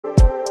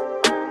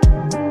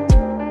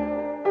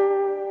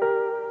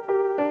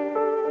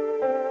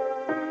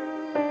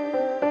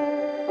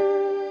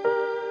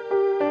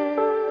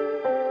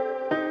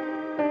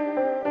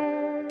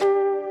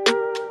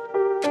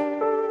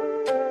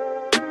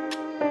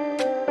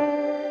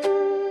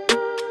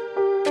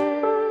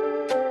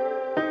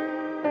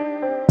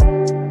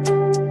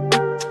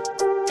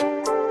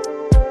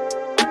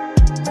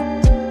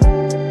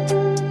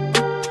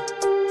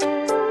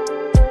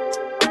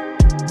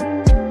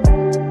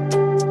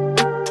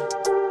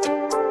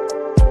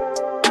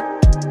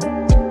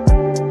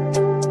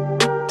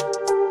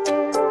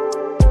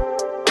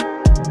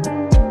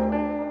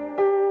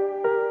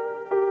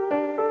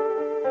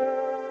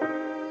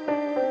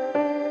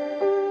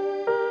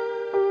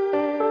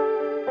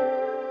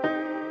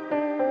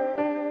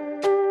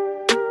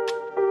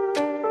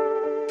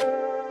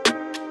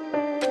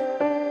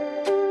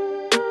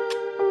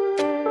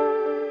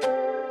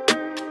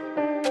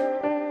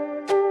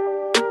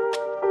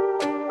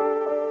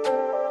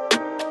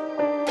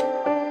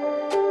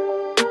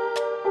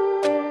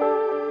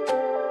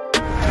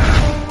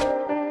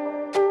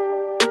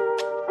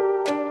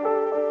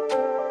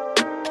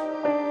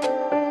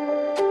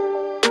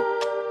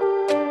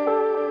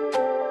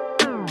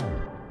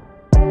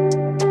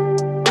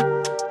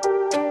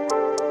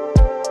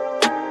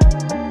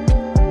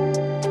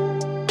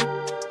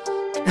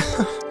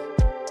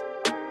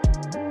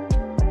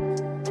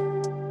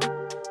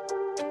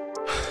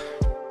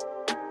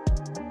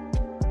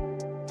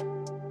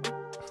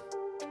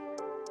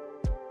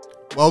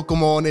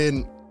Welcome on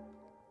in.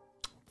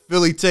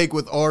 Philly Take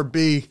with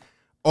RB.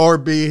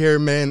 RB here,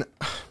 man.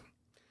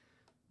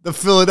 The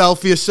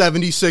Philadelphia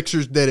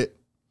 76ers did it.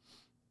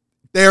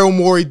 Daryl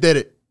Morey did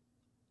it.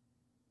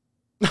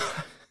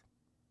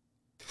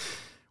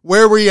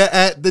 Where were you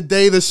at the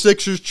day the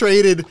Sixers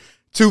traded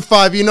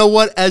 2-5? You know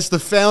what? As the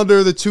founder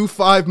of the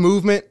 2-5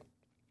 movement,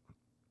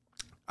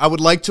 I would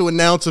like to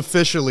announce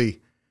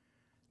officially,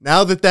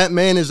 now that that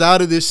man is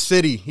out of this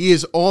city, he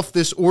is off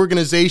this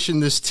organization,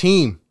 this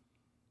team,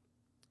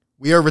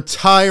 we are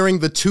retiring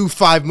the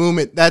 2-5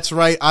 movement. That's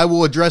right. I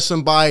will address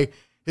him by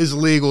his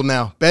legal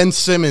now. Ben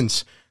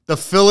Simmons, the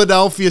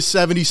Philadelphia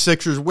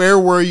 76ers. Where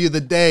were you the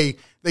day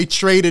they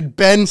traded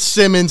Ben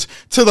Simmons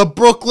to the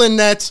Brooklyn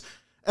Nets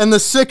and the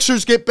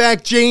Sixers get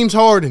back James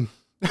Harden?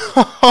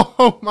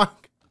 Oh, my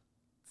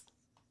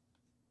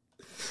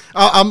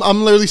God.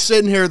 I'm literally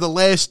sitting here the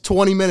last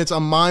 20 minutes.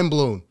 I'm mind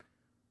blown.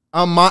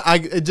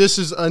 This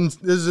is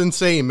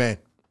insane, man.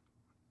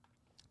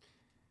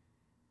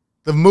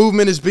 The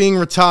movement is being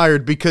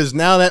retired because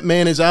now that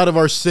man is out of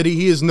our city.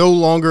 He is no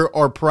longer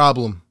our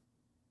problem.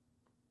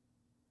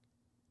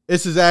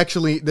 This is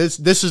actually this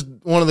is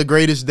one of the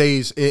greatest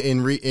days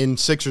in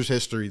Sixers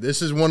history.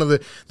 This is one of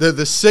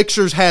the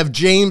Sixers have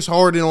James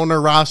Harden on their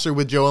roster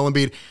with Joel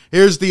Embiid.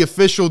 Here's the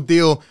official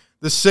deal.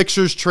 The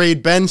Sixers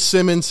trade Ben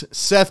Simmons,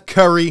 Seth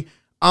Curry,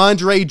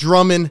 Andre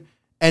Drummond,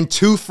 and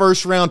 2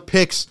 first-round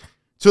picks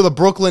to the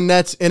Brooklyn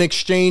Nets in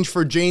exchange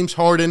for James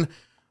Harden.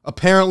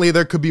 Apparently,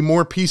 there could be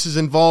more pieces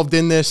involved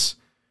in this.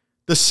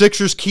 The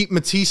Sixers keep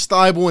Matisse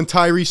Thybulle and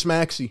Tyrese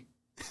Maxey.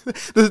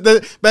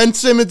 Ben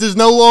Simmons is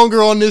no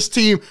longer on this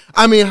team.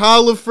 I mean,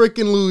 holla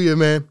freaking Luya,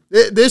 man.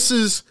 This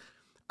is...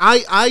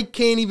 I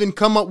can't even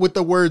come up with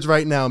the words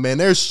right now, man.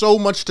 There's so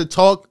much to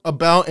talk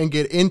about and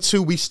get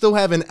into. We still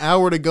have an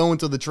hour to go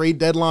until the trade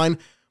deadline.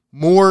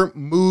 More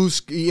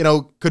moves,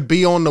 could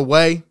be on the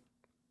way.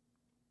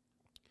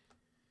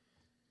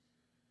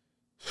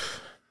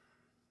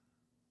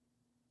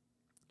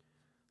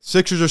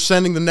 Sixers are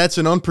sending the Nets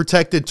an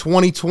unprotected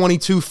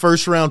 2022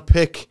 first-round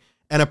pick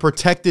and a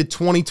protected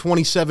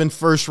 2027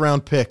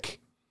 first-round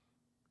pick.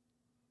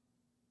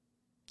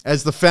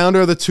 As the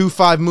founder of the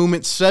 2-5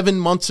 movement 7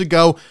 months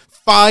ago,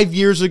 5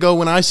 years ago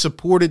when I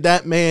supported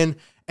that man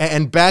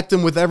and backed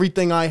him with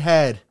everything I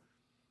had,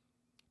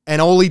 and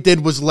all he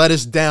did was let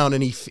us down,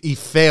 and he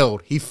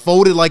failed. He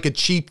folded like a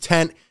cheap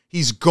tent.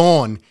 He's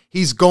gone.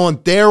 He's gone.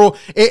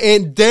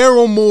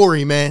 Daryl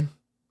Morey, man.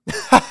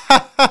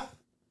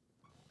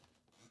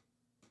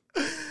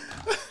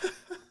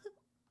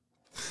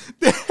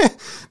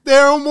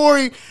 Daryl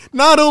Morey,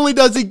 not only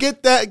does he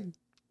get that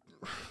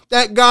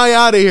guy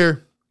out of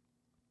here,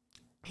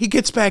 he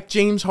gets back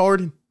James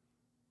Harden.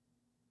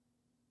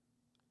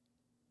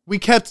 We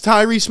kept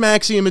Tyrese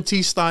Maxey and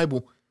Matisse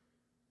Thybulle.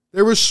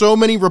 There were so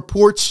many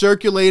reports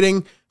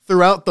circulating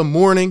throughout the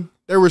morning.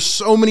 There were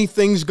so many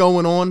things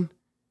going on.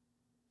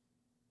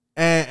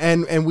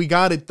 And we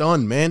got it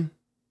done, man.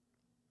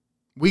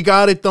 We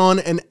got it done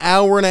an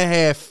hour and a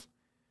half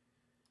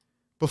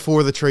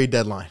before the trade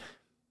deadline.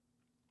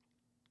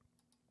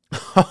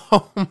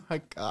 Oh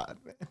my God,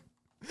 man.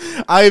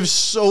 I have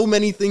so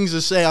many things to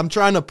say. I'm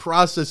trying to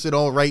process it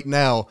all right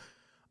now.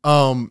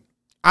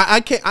 I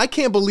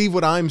can't believe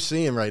what I'm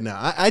seeing right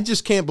now. I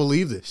just can't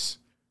believe this.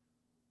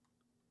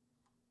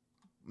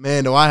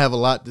 Man, do I have a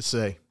lot to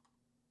say.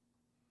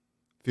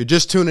 If you're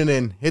just tuning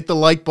in, hit the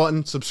like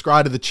button,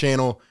 subscribe to the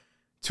channel.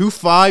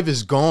 2-5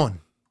 is gone.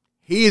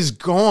 He is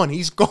gone.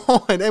 He's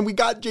gone. And we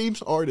got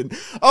James Harden.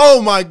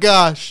 Oh my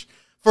gosh.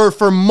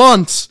 For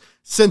months,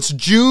 since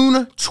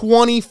June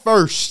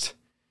 21st,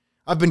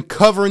 I've been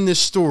covering this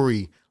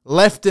story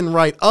left and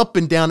right, up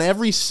and down,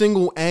 every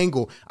single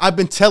angle. I've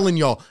been telling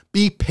y'all,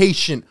 be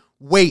patient,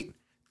 wait.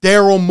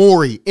 Daryl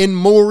Morey, in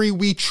Morey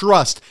we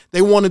trust.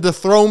 They wanted to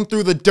throw him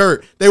through the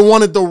dirt. They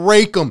wanted to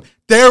rake him.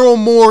 Daryl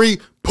Morey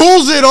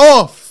pulls it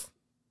off.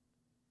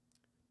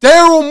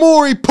 Daryl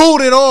Morey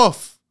pulled it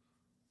off.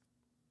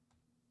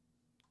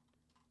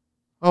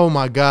 Oh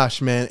my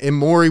gosh, man. In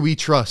Morey we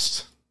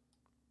trust.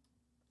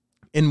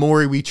 In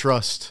Morey we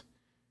trust.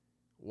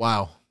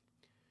 Wow.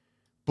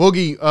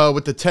 Boogie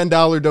with the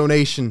 $10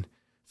 donation.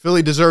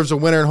 Philly deserves a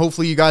winner, and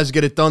hopefully you guys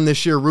get it done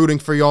this year. Rooting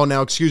for y'all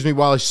now. Excuse me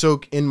while I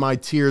soak in my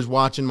tears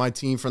watching my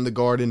team from the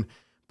Garden.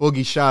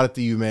 Boogie, shout out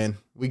to you, man.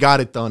 We got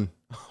it done.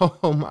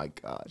 Oh, my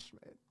gosh,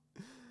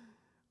 man.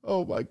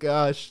 Oh, my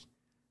gosh.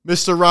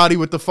 Mr. Roddy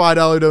with the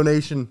 $5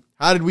 donation.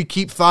 How did we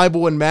keep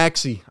Thybulle and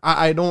Maxey?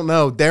 I don't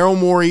know. Daryl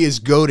Morey is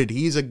goated.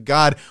 He's a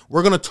god.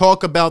 We're going to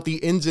talk about the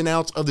ins and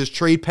outs of this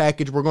trade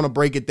package. We're going to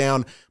break it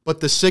down. But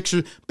the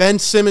Sixers, Ben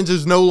Simmons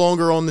is no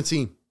longer on the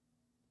team.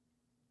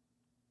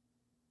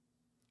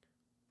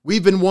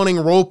 We've been wanting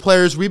role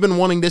players. We've been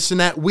wanting this and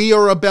that. We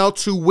are about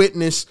to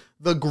witness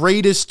the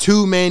greatest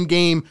two-man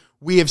game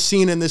we have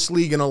seen in this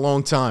league in a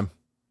long time.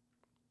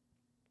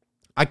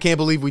 I can't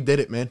believe we did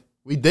it, man.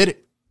 We did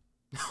it.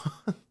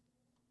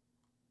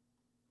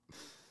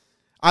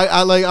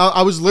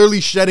 I was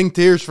literally shedding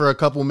tears for a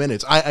couple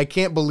minutes. I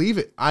can't believe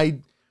it.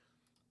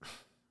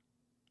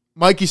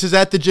 Mikey says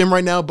at the gym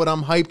right now, but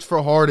I'm hyped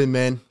for Harden,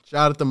 man.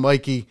 Shout out to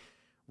Mikey.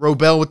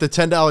 Robel with the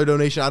 $10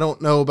 donation. I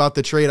don't know about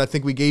the trade. I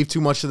think we gave too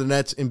much to the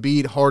Nets.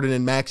 Embiid, Harden,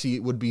 and Maxey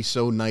would be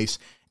so nice.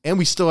 And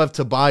we still have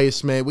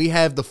Tobias, man. We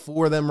have the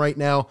 4 of them right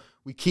now.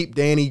 We keep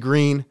Danny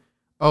Green.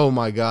 Oh,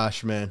 my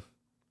gosh, man.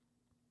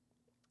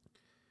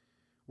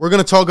 We're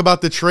going to talk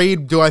about the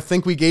trade. Do I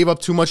think we gave up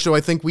too much? Do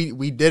I think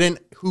we didn't?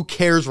 Who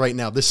cares right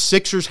now? The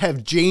Sixers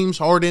have James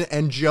Harden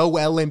and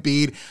Joel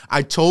Embiid.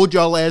 I told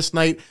y'all last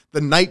night, the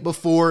night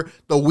before,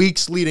 the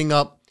weeks leading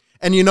up.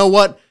 And you know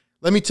what?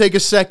 Let me take a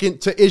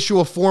second to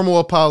issue a formal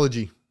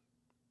apology.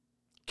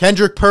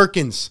 Kendrick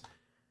Perkins.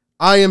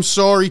 I am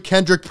sorry,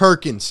 Kendrick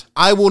Perkins.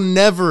 I will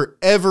never,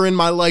 ever in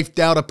my life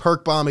doubt a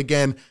Perk bomb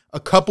again. A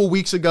couple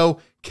weeks ago,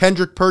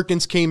 Kendrick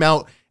Perkins came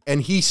out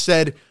and he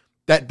said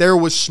that there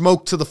was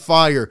smoke to the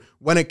fire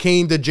when it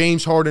came to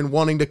James Harden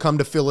wanting to come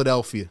to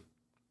Philadelphia.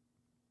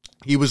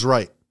 He was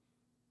right.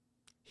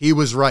 He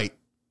was right.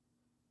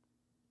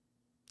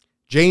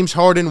 James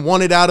Harden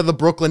wanted out of the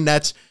Brooklyn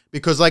Nets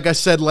because, like I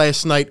said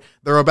last night,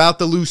 they're about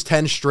to lose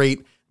 10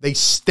 straight. They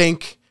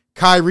stink.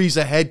 Kyrie's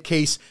a head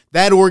case.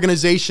 That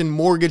organization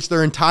mortgaged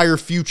their entire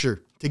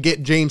future to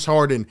get James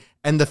Harden,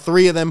 and the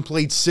 3 of them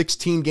played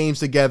 16 games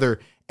together,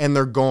 and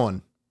they're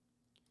gone.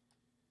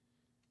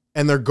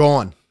 And they're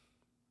gone.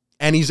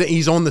 And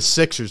he's on the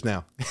Sixers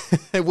now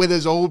with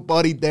his old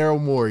buddy Daryl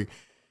Morey.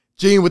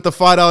 Gene with the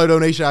 $5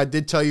 donation. I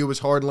did tell you it was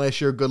hard last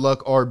year. Good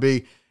luck,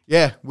 RB.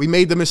 Yeah, we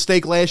made the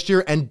mistake last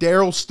year, and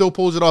Daryl still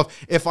pulls it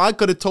off. If I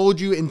could have told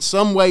you in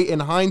some way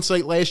in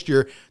hindsight last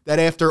year that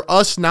after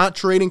us not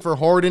trading for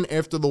Harden,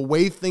 after the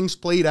way things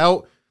played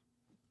out,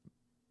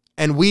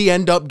 and we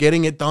end up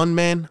getting it done,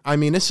 man, I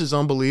mean, this is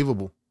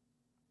unbelievable.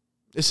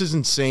 This is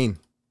insane.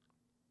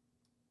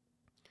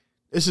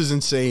 This is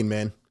insane,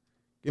 man.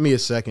 Give me a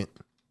second.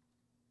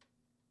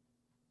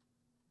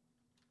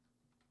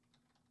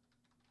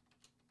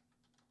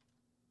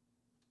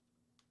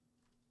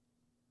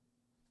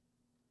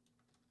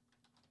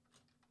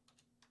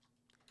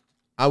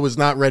 I was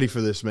not ready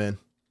for this, man.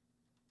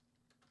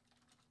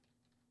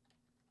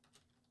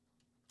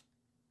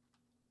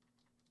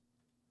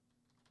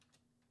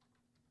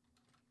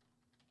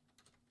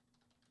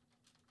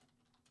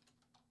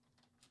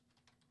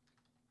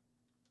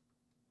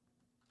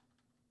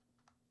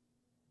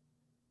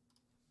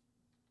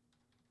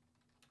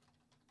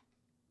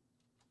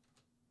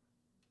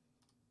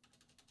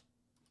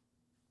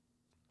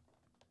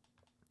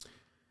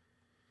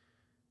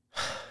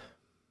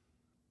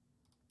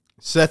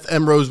 Seth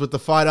Emrose with the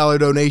 $5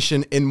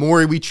 donation. In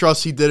Morey, we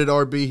trust. He did it,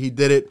 RB. He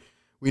did it.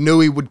 We knew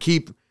he would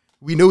keep.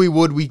 We knew he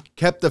would. We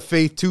kept the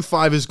faith.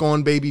 2-5 is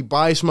gone, baby.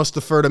 Bias must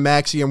defer to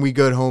Maxey, and we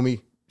good,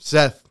 homie.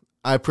 Seth,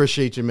 I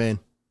appreciate you, man.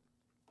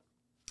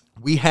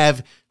 We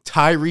have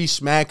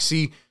Tyrese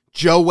Maxey,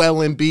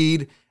 Joel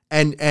Embiid,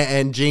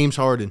 and James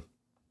Harden.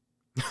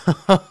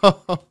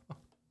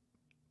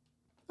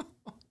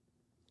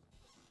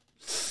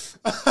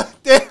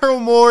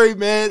 Daryl Morey,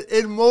 man.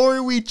 In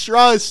Morey, we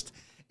trust.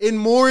 In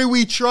Morey,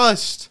 we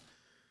trust.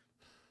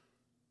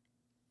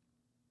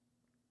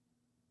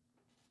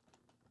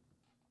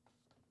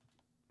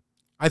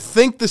 I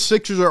think the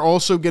Sixers are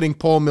also getting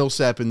Paul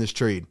Millsap in this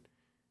trade.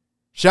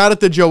 Shout out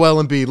to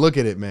Joel Embiid. Look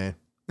at it, man.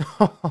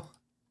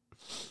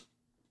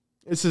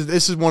 This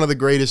is one of the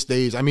greatest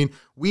days. I mean,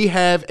 we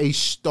have a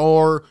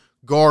star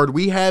guard.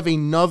 We have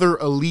another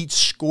elite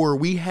scorer.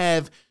 We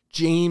have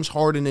James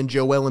Harden and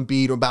Joel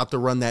Embiid about to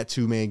run that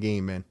 2-man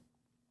game, man.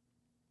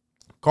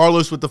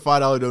 Carlos with the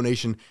 $5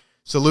 donation.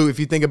 Salute. If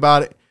you think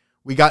about it,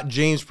 we got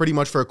James pretty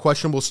much for a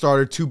questionable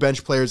starter, 2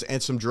 bench players,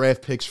 and some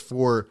draft picks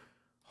for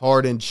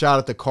Harden. Shout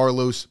out to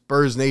Carlos.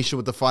 Burrs Nation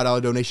with the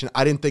 $5 donation.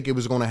 I didn't think it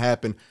was going to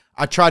happen.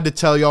 I tried to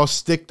tell y'all,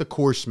 stick the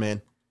course,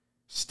 man.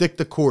 Stick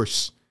the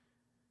course.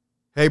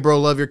 Hey, bro,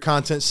 love your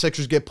content.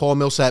 Sixers get Paul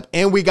Millsap.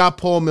 And we got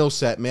Paul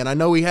Millsap, man. I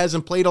know he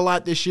hasn't played a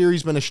lot this year.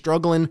 He's been a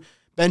struggling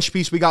bench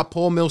piece. We got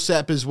Paul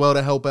Millsap as well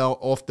to help out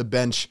off the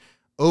bench.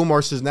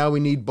 Omar says, now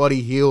we need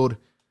Buddy Hield.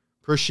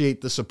 Appreciate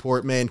the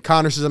support, man.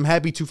 Connor says, I'm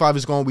happy 2-5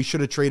 is gone. We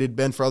should have traded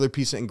Ben for other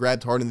pieces and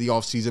grabbed Harden in the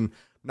offseason.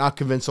 Not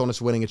convinced on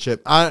us winning a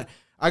chip. I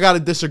got to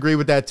disagree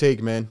with that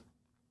take, man.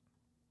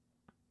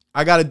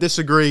 I got to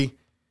disagree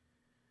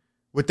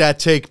with that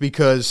take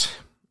because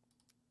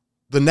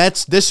the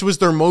Nets, this was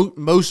their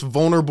most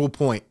vulnerable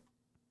point.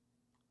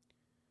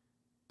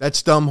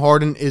 That dumb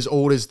Harden is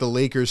old as the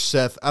Lakers,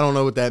 Seth. I don't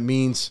know what that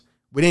means.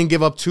 We didn't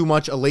give up too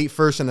much, a late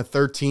first and a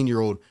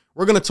 13-year-old.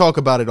 We're going to talk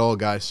about it all,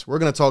 guys. We're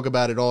going to talk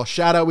about it all.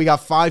 Shout out. We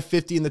got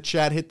 550 in the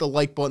chat. Hit the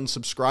like button.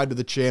 Subscribe to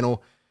the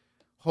channel.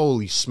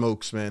 Holy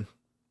smokes, man.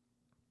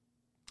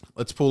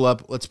 Let's pull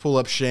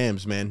up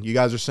Shams, man. You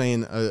guys are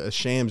saying a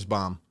Shams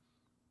bomb.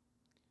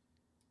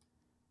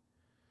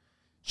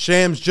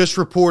 Shams just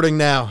reporting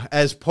now.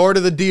 As part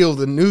of the deal,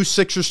 the new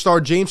Sixers star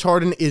James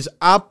Harden is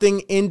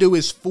opting into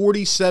his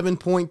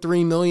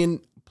 $47.3 million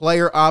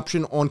player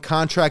option on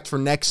contract for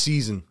next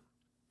season.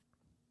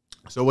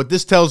 So what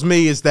this tells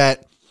me is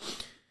that,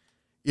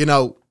 you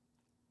know,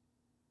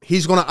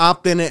 he's going to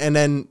opt in and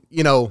then,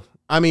 you know,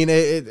 I mean,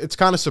 it's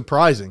kind of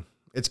surprising.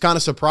 It's kind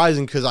of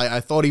surprising because I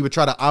thought he would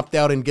try to opt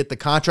out and get the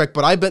contract,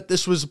 but I bet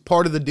this was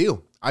part of the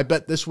deal. I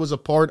bet this was a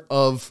part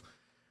of,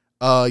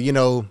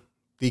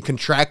 the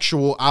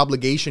contractual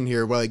obligation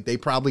here, where like they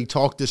probably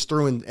talked this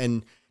through,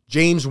 and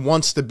James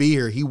wants to be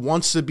here. He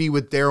wants to be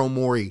with Daryl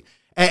Morey.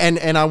 And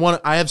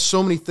I have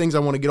so many things I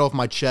want to get off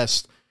my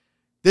chest.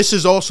 This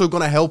is also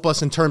going to help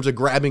us in terms of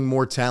grabbing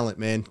more talent,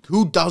 man.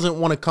 Who doesn't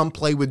want to come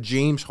play with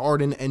James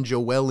Harden and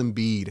Joel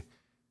Embiid?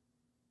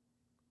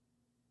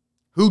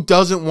 Who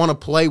doesn't want to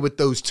play with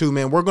those two,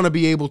 man? We're going to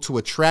be able to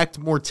attract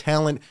more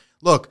talent.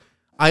 Look,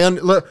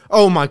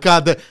 oh my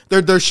God,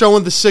 they're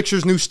showing the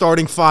Sixers' new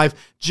starting five.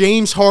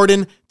 James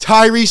Harden,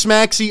 Tyrese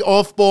Maxey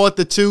off ball at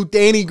the 2,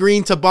 Danny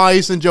Green,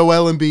 Tobias, and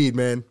Joel Embiid,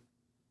 man.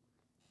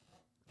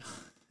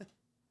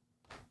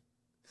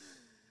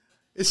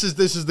 This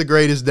is the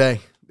greatest day.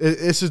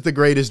 This is the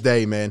greatest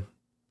day, man.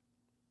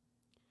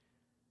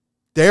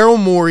 Daryl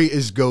Morey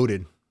is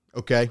goated,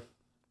 okay?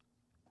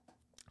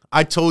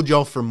 I told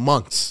y'all for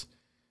months.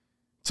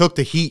 I took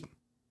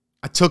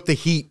the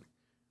heat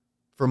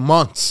for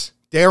months.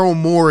 Daryl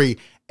Morey.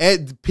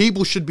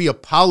 People should be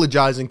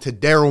apologizing to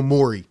Daryl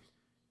Morey.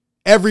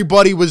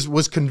 Everybody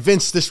was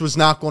convinced this was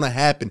not going to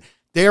happen.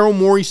 Daryl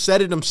Morey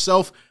said it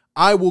himself.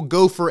 I will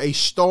go for a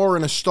star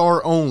and a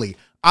star only.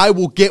 I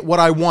will get what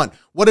I want.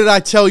 What did I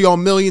tell y'all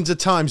millions of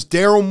times?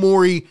 Daryl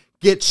Morey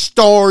gets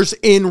stars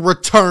in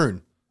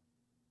return.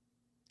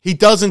 He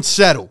doesn't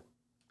settle.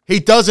 He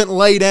doesn't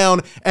lay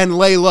down and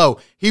lay low.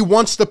 He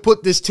wants to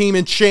put this team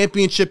in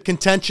championship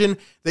contention.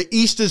 The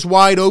East is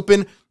wide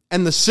open,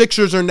 and the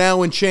Sixers are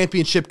now in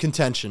championship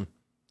contention.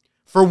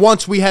 For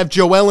once, we have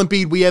Joel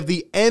Embiid. We have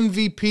the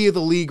MVP of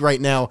the league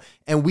right now,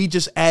 and we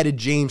just added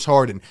James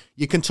Harden.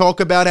 You can talk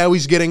about how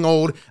he's getting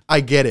old.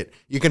 I get it.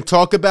 You can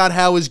talk about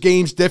how his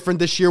game's different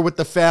this year with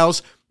the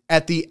fouls.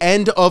 At the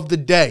end of the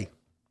day,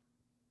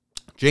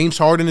 James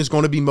Harden is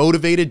going to be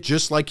motivated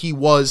just like he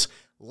was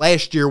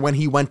last year when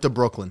he went to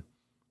Brooklyn.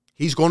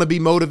 He's going to be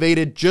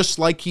motivated just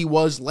like he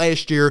was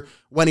last year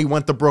when he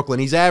went to Brooklyn.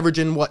 He's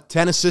averaging,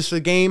 10 assists a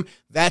game?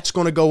 That's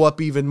going to go up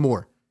even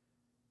more.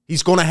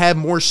 He's going to have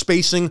more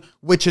spacing,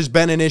 which has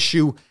been an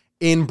issue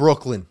in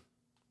Brooklyn.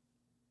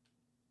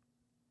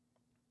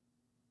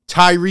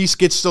 Tyrese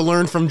gets to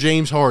learn from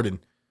James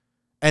Harden.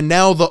 And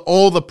now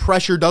all the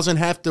pressure doesn't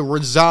have to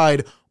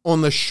reside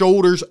on the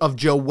shoulders of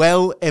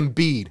Joel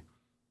Embiid.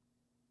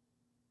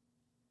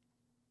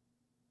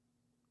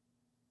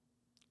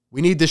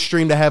 We need this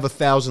stream to have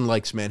 1,000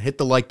 likes, man. Hit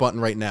the like button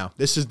right now.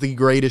 This is the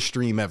greatest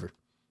stream ever.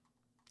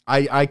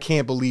 I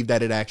can't believe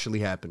that it actually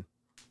happened.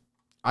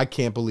 I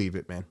can't believe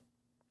it, man.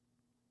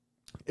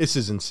 This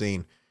is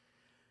insane.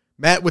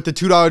 Matt with the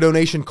 $2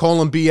 donation.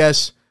 Call him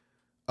BS.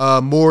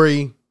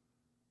 Maury.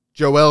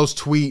 Joel's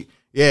tweet.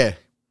 Yeah.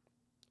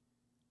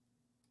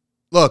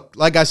 Look,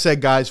 like I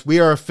said, guys, we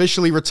are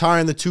officially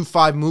retiring the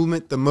 2-5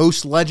 movement, the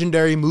most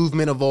legendary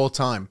movement of all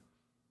time.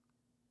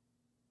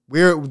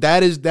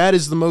 That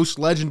is the most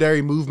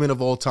legendary movement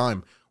of all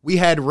time. We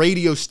had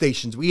radio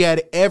stations. We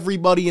had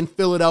everybody in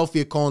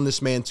Philadelphia calling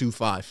this man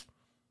 2-5.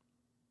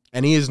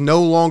 And he is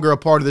no longer a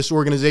part of this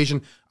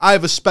organization. I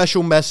have a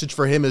special message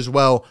for him as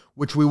well,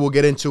 which we will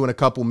get into in a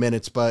couple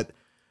minutes. But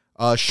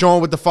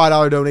Sean with the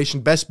 $5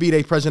 donation. Best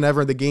B-Day present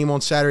ever. The game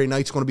on Saturday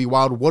night is going to be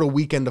wild. What a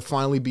weekend to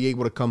finally be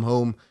able to come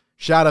home.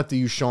 Shout out to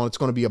you, Sean. It's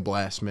going to be a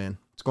blast, man.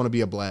 It's going to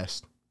be a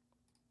blast.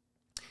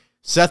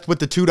 Seth with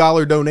the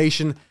 $2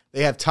 donation.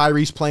 They have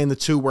Tyrese playing the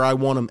 2 where I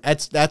want him.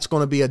 That's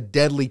going to be a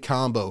deadly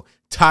combo.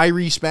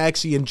 Tyrese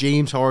Maxey and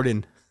James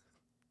Harden.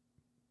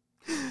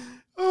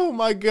 Oh,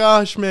 my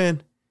gosh,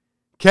 man.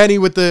 Kenny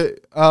with the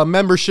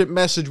membership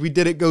message. We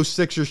did it. Go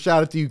Sixers.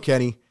 Shout out to you,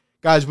 Kenny.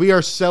 Guys, we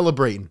are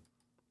celebrating.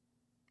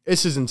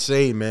 This is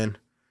insane, man.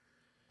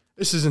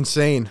 This is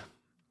insane.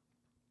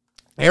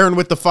 Aaron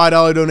with the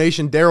 $5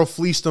 donation. Daryl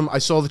fleeced him. I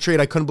saw the trade.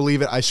 I couldn't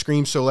believe it. I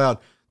screamed so loud.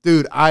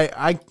 Dude,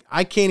 I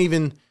can't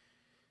even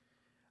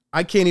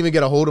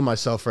get a hold of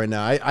myself right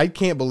now. I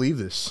can't believe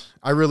this.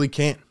 I really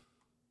can't.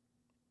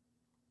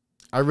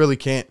 I really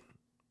can't.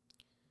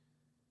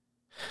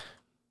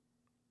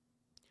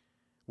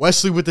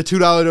 Wesley with the $2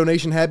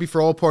 donation. Happy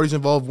for all parties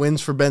involved.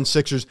 Wins for Ben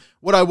Sixers.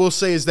 What I will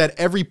say is that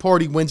every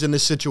party wins in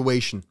this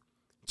situation.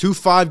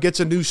 2-5 gets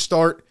a new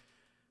start.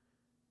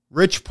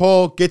 Rich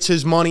Paul gets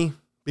his money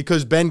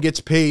because Ben gets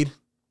paid.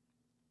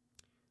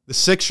 The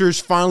Sixers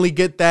finally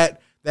get that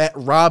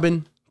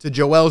Robin to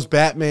Joel's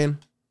Batman.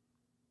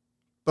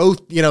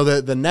 Both,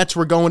 the Nets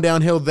were going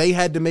downhill. They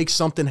had to make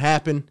something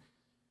happen.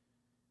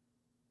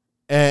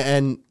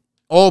 And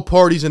all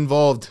parties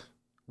involved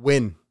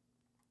win.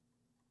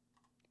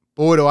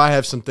 Boy, do I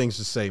have some things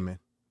to say, man.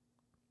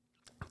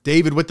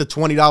 David with the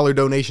 $20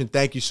 donation.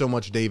 Thank you so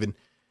much, David.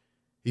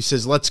 He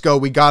says, let's go.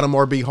 We got him,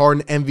 RB.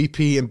 Harden,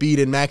 MVP,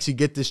 Embiid, and Maxey.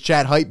 Get this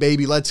chat hype,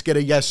 baby. Let's get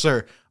a yes,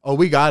 sir. Oh,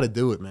 we got to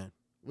do it, man.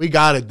 We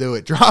got to do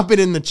it. Drop it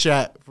in the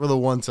chat for the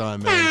one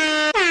time, man.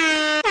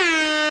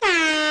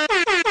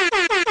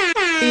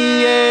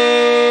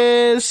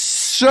 Yes,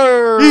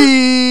 sir.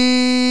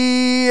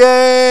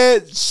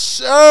 Yes,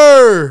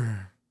 sir.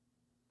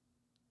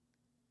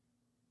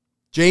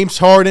 James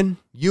Harden,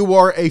 you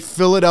are a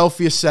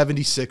Philadelphia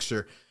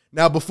 76er.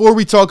 Now, before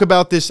we talk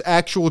about this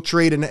actual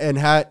trade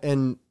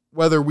and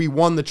whether we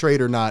won the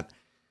trade or not,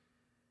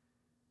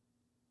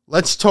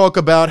 let's talk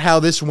about how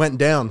this went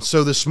down.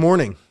 So this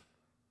morning,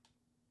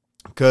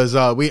 because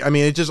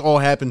it just all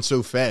happened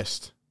so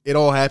fast. It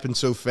all happened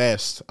so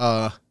fast.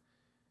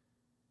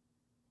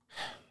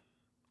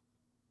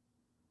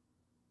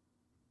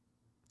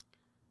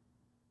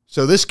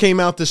 So this came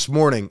out this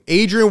morning.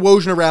 Adrian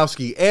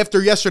Wojnarowski,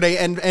 after yesterday,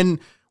 and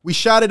we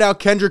shouted out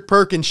Kendrick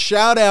Perkins.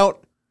 Shout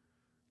out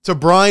to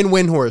Brian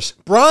Windhorst.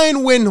 Brian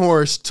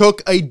Windhorst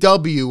took a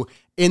W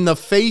in the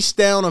face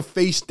down of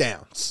face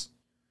downs.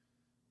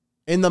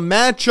 In the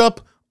matchup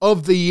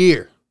of the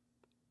year.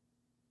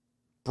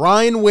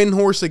 Brian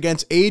Windhorst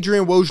against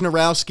Adrian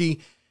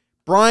Wojnarowski.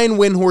 Brian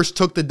Windhorst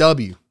took the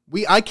W.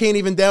 I can't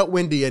even doubt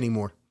Windy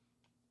anymore.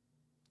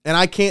 And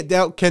I can't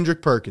doubt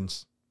Kendrick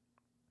Perkins.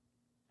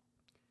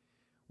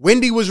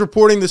 Windy was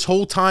reporting this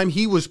whole time.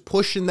 He was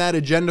pushing that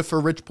agenda for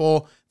Rich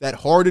Paul, that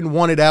Harden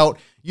wanted out.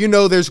 You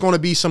know there's going to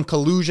be some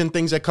collusion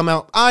things that come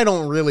out. I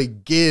don't really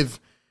give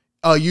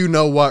a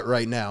you-know-what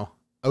right now,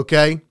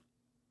 okay?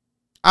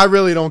 I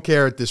really don't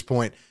care at this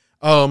point.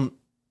 But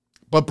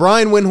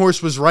Brian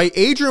Windhorst was right.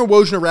 Adrian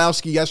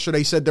Wojnarowski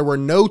yesterday said there were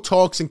no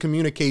talks and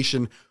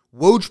communication.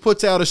 Woj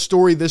puts out a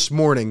story this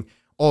morning.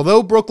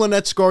 Although Brooklyn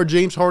Nets guard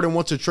James Harden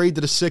wants to trade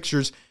to the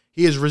Sixers,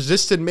 he has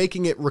resisted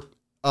making it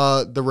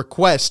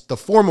the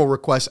formal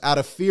request, out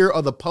of fear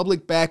of the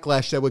public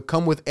backlash that would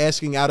come with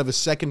asking out of a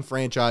second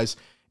franchise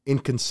in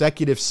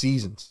consecutive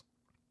seasons.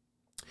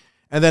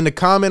 And then to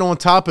comment on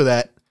top of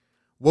that,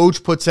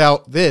 Woj puts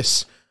out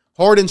this.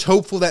 Harden's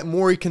hopeful that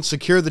Morey can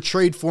secure the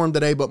trade for him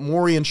today, but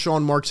Morey and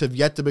Sean Marks have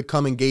yet to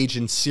become engaged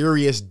in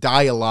serious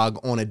dialogue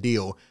on a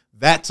deal.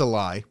 That's a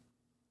lie.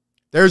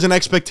 There's an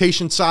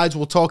expectation sides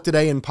will talk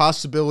today, and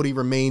possibility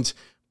remains.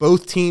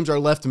 Both teams are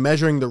left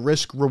measuring the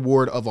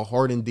risk-reward of a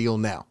Harden deal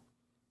now.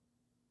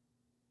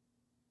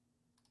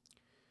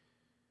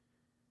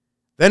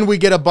 Then we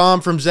get a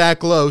bomb from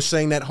Zach Lowe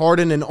saying that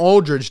Harden and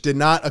Aldridge did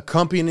not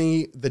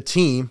accompany the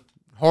team.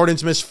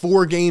 Harden's missed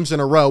 4 games in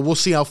a row. We'll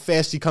see how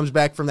fast he comes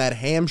back from that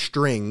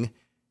hamstring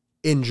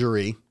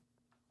injury.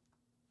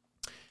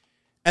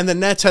 And the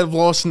Nets have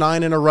lost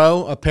 9 in a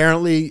row.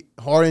 Apparently,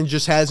 Harden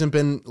just hasn't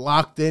been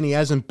locked in. He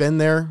hasn't been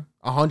there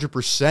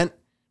 100%.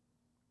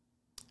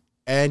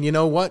 And you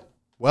know what?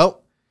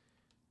 Well,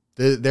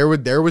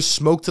 there was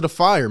smoke to the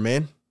fire,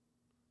 man.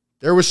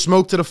 There was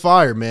smoke to the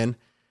fire, man.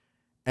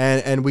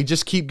 And we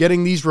just keep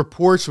getting these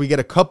reports. We get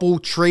a couple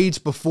trades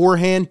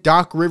beforehand.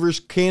 Doc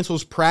Rivers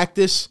cancels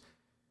practice.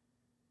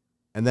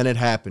 And then it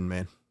happened,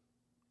 man.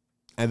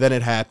 And then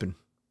it happened.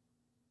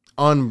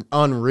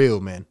 Unreal,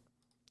 man.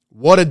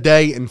 What a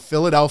day in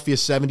Philadelphia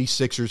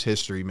 76ers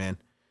history, man.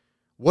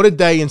 What a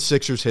day in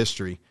Sixers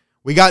history.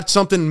 We got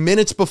something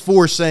minutes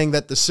before saying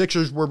that the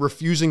Sixers were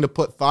refusing to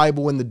put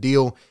Thibault in the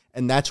deal,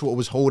 and that's what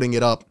was holding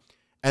it up.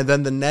 And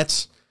then the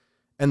Nets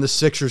and the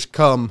Sixers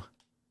come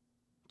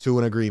to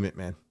an agreement,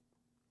 man.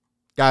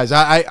 Guys,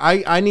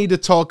 I need to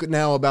talk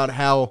now about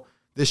how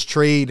this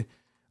trade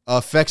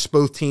affects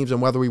both teams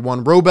and whether we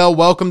won. Robel,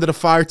 welcome to the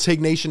Fire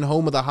Take Nation,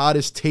 home of the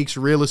hottest takes,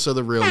 realest of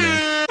the real,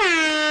 man.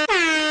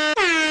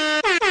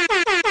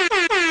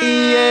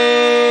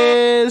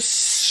 Yes,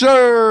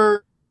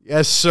 sir.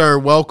 Yes, sir.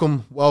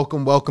 Welcome,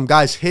 welcome, welcome.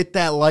 Guys, hit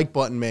that like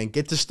button, man.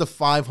 Get this to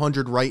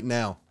 500 right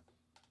now.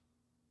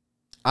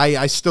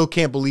 I still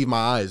can't believe my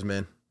eyes,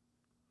 man.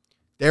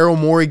 Daryl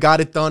Morey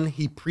got it done.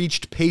 He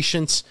preached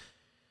patience.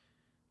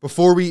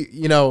 Before we,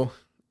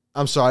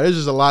 I'm sorry, there's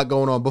just a lot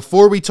going on.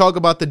 Before we talk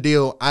about the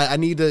deal, I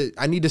need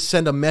to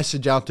send a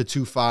message out to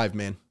 2-5,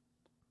 man.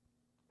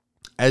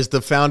 As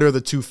the founder of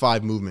the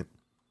 2-5 movement.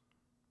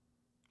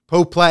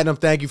 Pope Platinum,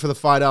 thank you for the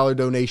 $5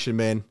 donation,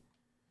 man.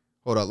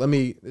 Hold up,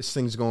 this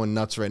thing's going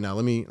nuts right now.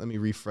 Let me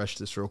refresh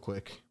this real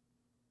quick.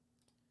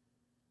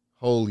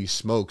 Holy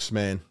smokes,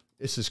 man.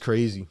 This is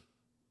crazy.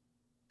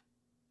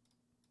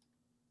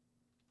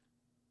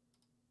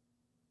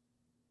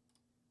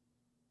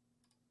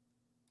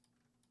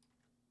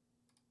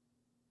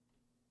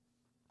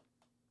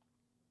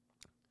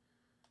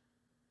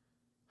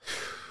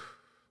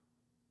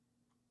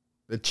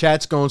 The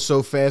chat's going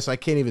so fast, I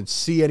can't even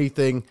see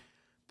anything.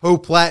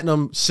 Pope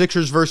Platinum,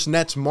 Sixers versus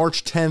Nets,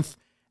 March 10th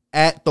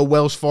at the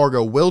Wells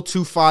Fargo. Will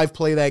 2-5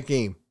 play that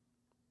game?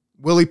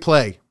 Will he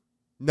play?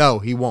 No,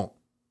 he won't.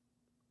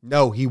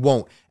 No, he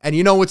won't. And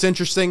you know what's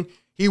interesting?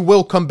 He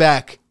will come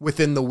back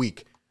within the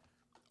week.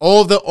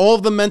 All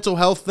of the mental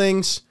health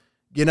things,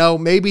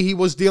 maybe he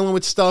was dealing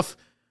with stuff,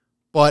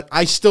 but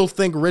I still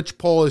think Rich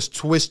Paul is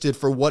twisted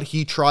for what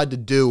he tried to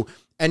do.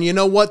 And you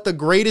know what? The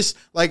greatest,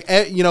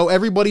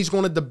 everybody's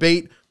going to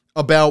debate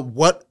about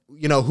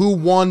who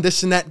won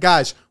this and that.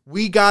 Guys,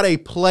 we got a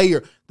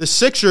player. The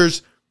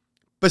Sixers,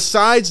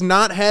 besides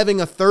not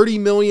having a $30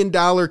 million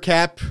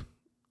cap,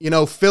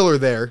 filler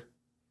there,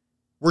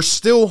 were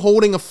still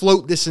holding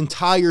afloat this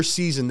entire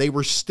season. They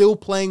were still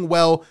playing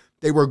well.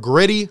 They were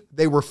gritty.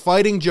 They were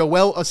fighting.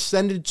 Joel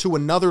ascended to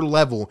another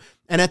level.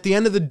 And at the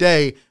end of the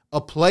day,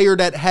 a player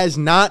that has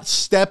not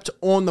stepped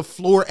on the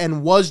floor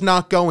and was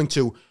not going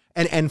to,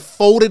 and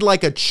folded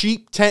like a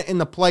cheap tent in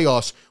the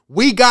playoffs.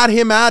 We got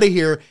him out of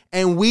here,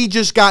 and we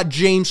just got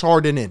James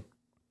Harden in.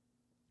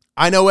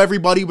 I know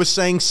everybody was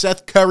saying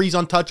Seth Curry's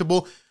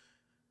untouchable.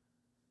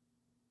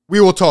 We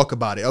will talk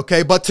about it,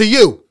 okay? But to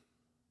you,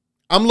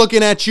 I'm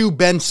looking at you,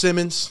 Ben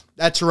Simmons.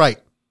 That's right.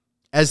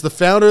 As the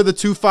founder of the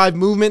 2-5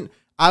 movement,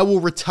 I will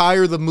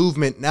retire the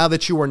movement now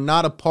that you are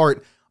not a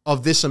part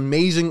of this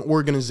amazing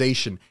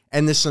organization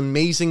and this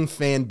amazing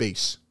fan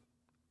base.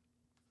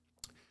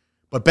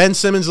 But Ben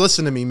Simmons,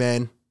 listen to me,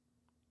 man.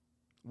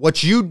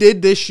 What you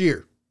did this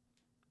year,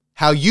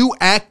 how you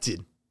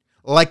acted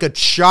like a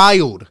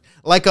child,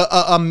 like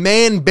a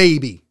man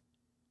baby.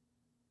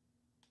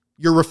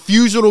 Your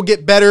refusal to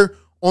get better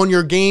on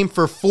your game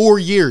for 4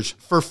 years,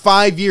 for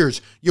 5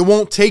 years. You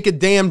won't take a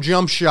damn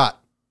jump shot.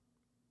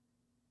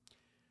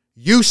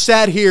 You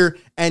sat here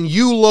and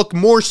you look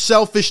more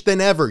selfish than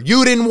ever.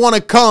 You didn't want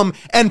to come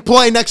and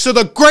play next to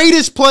the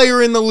greatest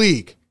player in the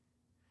league.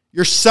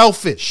 You're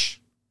selfish.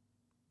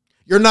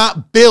 You're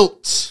not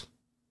built.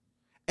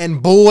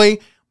 And boy,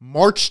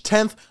 March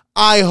 10th,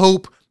 I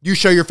hope you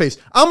show your face.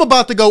 I'm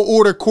about to go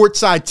order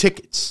courtside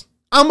tickets.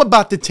 I'm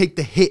about to take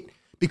the hit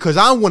because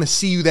I want to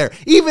see you there.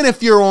 Even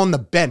if you're on the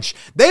bench,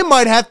 they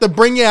might have to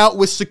bring you out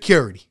with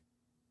security.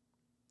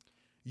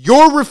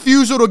 Your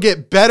refusal to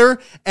get better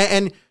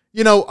and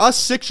you know, us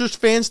Sixers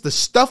fans, the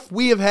stuff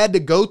we have had to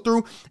go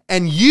through,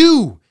 and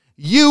you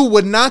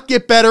would not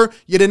get better.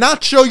 You did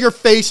not show your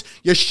face.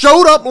 You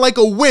showed up like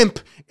a wimp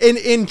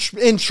in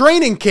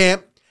training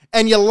camp,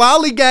 and you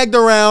lollygagged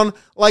around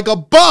like a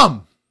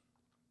bum.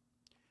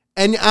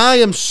 And I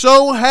am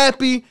so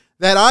happy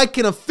that I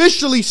can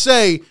officially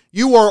say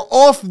you are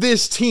off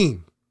this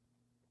team.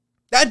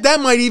 That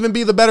might even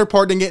be the better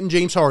part than getting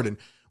James Harden.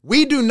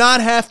 We do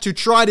not have to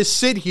try to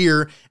sit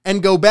here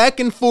and go back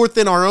and forth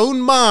in our own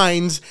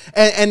minds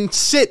and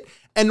sit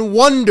and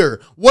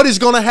wonder what is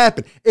going to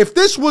happen. If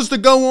this was to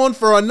go on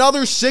for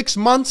another 6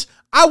 months,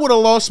 I would have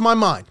lost my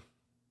mind.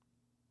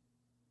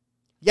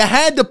 You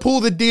had to pull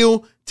the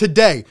deal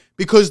today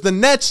because the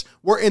Nets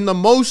were in the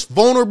most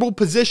vulnerable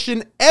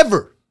position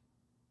ever.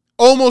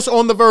 Almost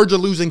on the verge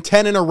of losing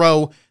 10 in a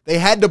row. They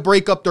had to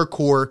break up their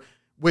core,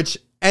 which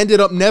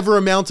ended up never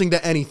amounting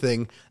to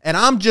anything. And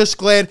I'm just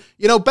glad,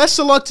 you know, best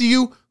of luck to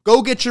you.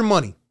 Go get your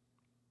money.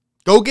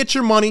 Go get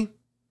your money.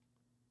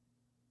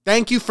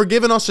 Thank you for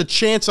giving us a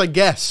chance, I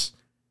guess.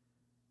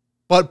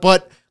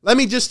 But let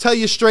me just tell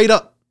you straight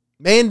up,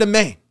 man to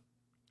man,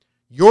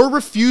 your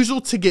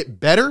refusal to get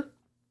better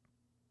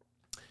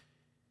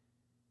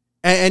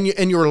and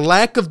your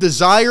lack of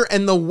desire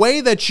and the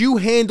way that you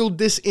handled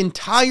this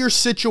entire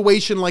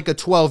situation like a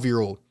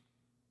 12-year-old,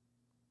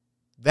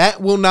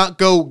 that will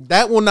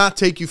not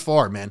take you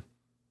far, man.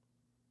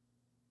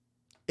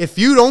 If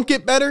you don't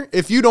get better,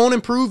 if you don't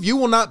improve, you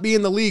will not be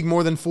in the league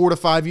more than 4 to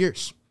 5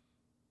 years.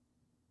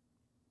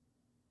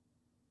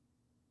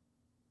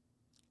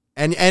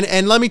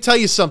 And let me tell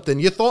you something.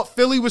 You thought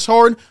Philly was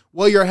hard?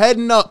 Well, you're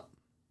heading up.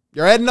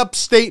 You're heading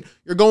upstate.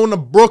 You're going to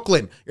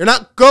Brooklyn. You're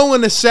not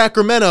going to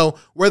Sacramento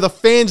where the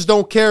fans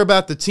don't care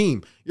about the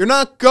team. You're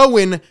not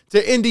going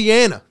to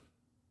Indiana.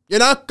 You're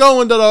not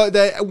going to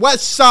the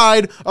west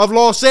side of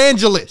Los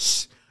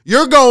Angeles.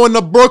 You're going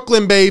to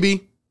Brooklyn,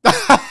 baby.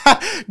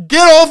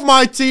 Get off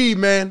my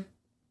team, man.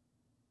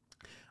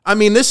 I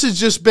mean, this has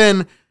just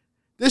been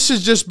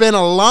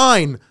a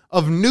line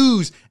of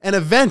news and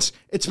events.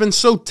 It's been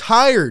so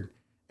tired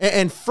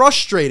and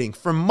frustrating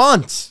for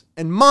months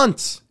and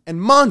months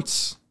and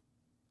months.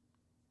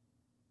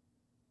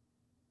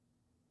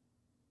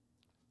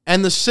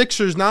 And the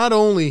Sixers not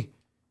only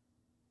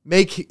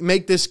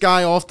get this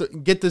guy off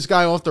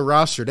the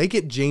roster, they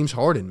get James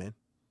Harden, man.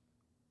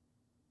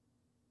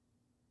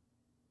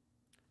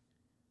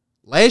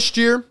 Last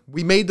year,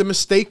 we made the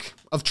mistake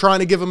of trying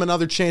to give him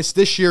another chance.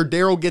 This year,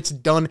 Daryl gets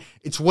it done.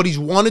 It's what he's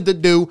wanted to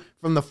do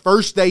from the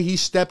first day he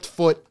stepped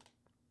foot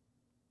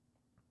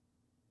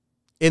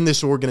in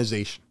this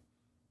organization.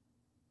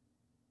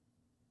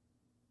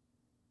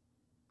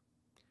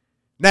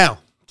 Now,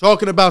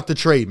 talking about the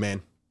trade,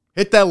 man.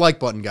 Hit that like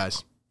button,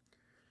 guys.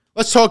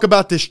 Let's talk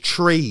about this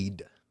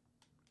trade.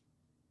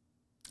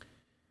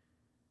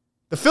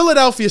 The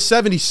Philadelphia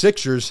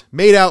 76ers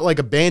made out like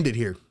a bandit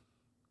here.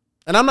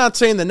 And I'm not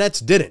saying the Nets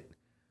didn't.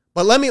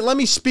 But let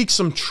me speak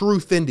some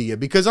truth into you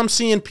because I'm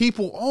seeing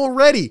people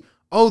already,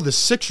 the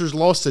Sixers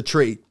lost the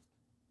trade.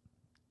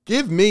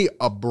 Give me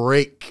a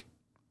break.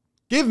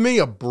 Give me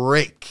a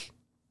break.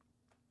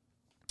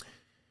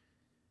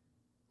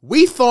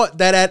 We thought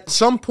that at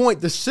some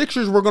point the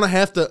Sixers were going to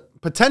have to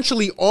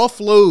potentially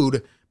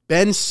offload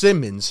Ben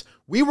Simmons.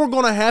 We were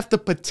going to have to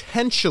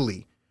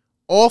potentially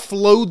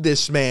offload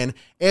this man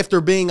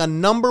after being a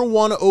number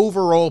 1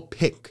 overall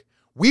pick.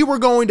 We were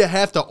going to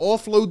have to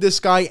offload this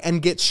guy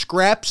and get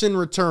scraps in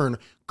return.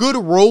 Good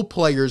role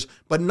players,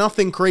 but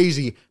nothing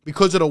crazy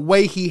because of the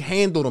way he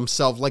handled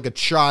himself like a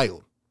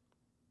child.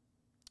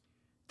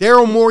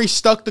 Daryl Morey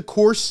stuck the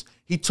course.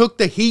 He took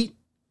the heat.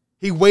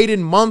 He waited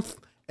month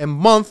and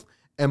month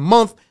and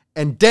month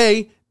and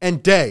day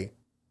and day.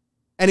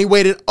 And he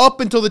waited up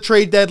until the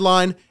trade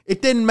deadline.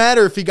 It didn't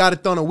matter if he got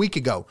it done a week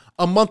ago,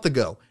 a month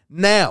ago,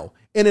 now,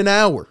 in an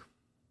hour.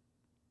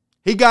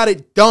 He got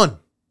it done.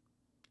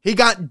 He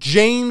got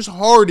James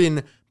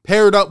Harden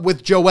paired up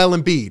with Joel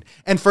Embiid.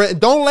 And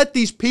don't let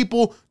these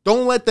people,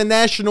 don't let the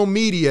national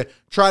media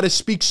try to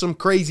speak some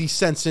crazy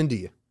sense into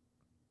you.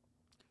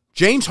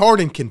 James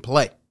Harden can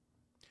play.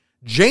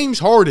 James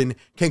Harden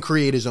can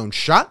create his own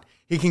shot.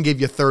 He can give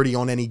you 30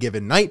 on any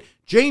given night.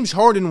 James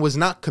Harden was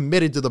not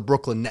committed to the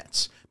Brooklyn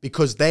Nets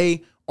because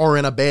they are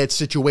in a bad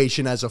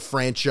situation as a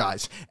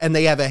franchise, and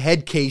they have a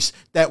head case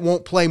that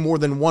won't play more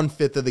than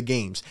 1/5 of the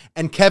games.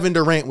 And Kevin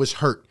Durant was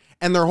hurt,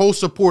 and their whole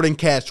supporting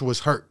cast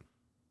was hurt.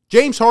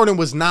 James Harden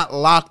was not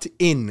locked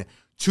in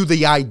to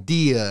the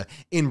idea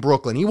in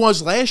Brooklyn. He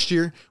was last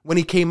year when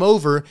he came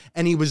over,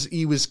 and he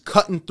was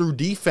cutting through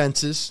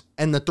defenses,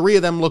 and the three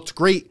of them looked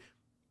great,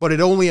 but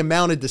it only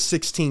amounted to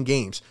 16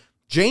 games.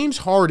 James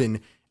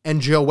Harden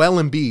and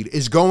Joel Embiid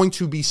is going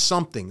to be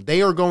something.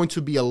 They are going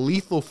to be a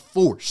lethal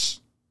force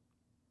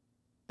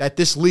that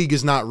this league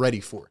is not ready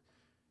for.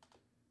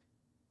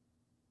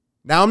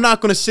 Now, I'm not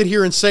going to sit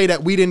here and say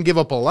that we didn't give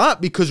up a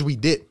lot, because we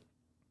did.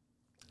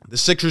 The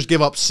Sixers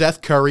give up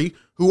Seth Curry,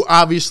 who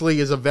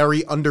obviously is a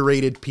very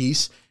underrated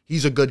piece.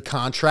 He's a good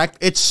contract.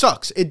 It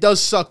sucks. It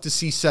does suck to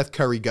see Seth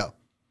Curry go.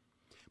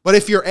 But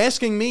if you're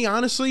asking me,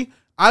 honestly,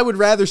 I would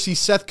rather see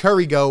Seth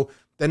Curry go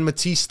than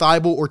Matisse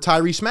Thybulle or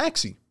Tyrese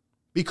Maxey,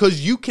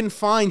 because you can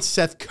find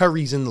Seth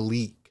Currys in the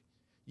league.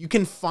 You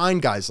can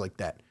find guys like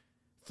that.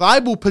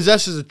 Thybulle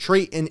possesses a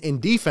trait in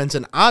defense,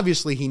 and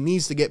obviously he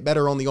needs to get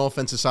better on the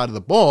offensive side of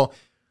the ball.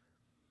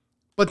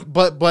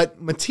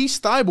 But Matisse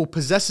Thybulle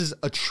possesses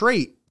a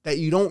trait that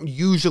you don't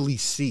usually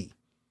see.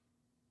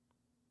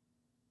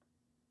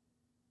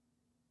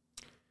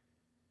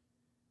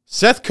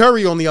 Seth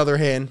Curry, on the other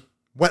hand,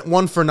 went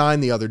 1 for 9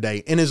 the other day.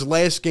 In his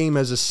last game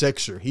as a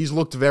Sixer, he's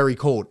looked very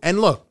cold.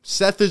 And look,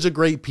 Seth is a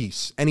great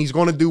piece, and he's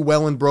going to do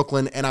well in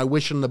Brooklyn, and I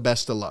wish him the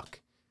best of luck.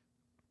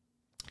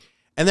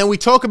 And then we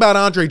talk about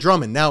Andre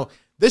Drummond. Now,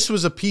 this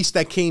was a piece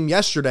that came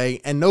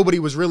yesterday, and nobody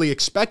was really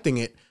expecting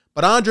it,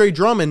 but Andre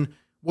Drummond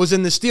was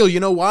in this deal.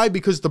 You know why?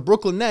 Because the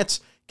Brooklyn Nets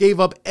gave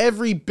up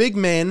every big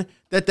man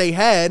that they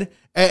had,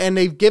 and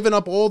they've given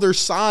up all their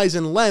size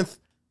and length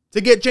to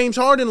get James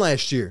Harden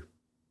last year.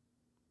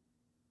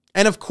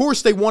 And of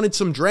course, they wanted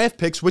some draft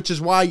picks, which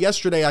is why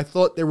yesterday I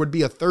thought there would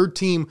be a third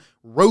team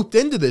roped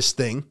into this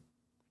thing,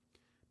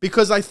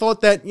 because I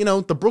thought that,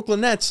 the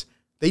Brooklyn Nets,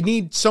 they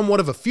need somewhat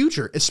of a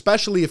future,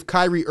 especially if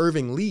Kyrie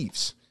Irving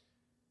leaves.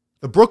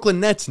 The Brooklyn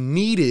Nets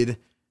needed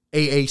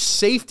a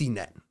safety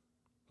net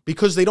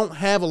because they don't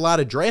have a lot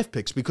of draft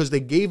picks, because they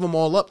gave them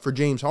all up for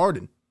James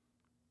Harden.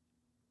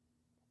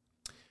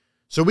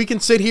 So we can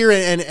sit here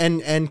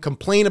and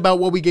complain about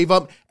what we gave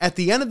up. At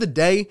the end of the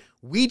day,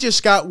 we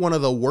just got one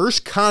of the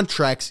worst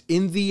contracts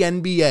in the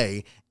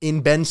NBA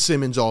in Ben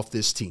Simmons off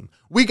this team.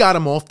 We got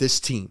him off this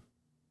team.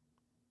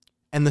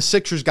 And the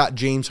Sixers got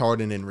James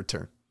Harden in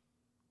return.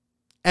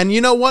 And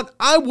you know what?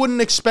 I wouldn't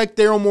expect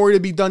Daryl Morey to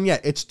be done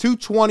yet. It's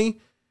 2:20.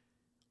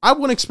 I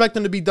wouldn't expect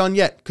him to be done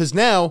yet, because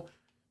now,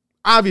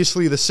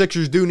 obviously, the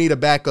Sixers do need a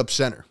backup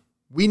center.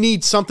 We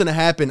need something to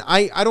happen.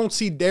 I don't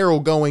see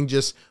Daryl going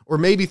or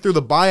maybe through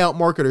the buyout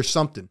market or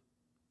something.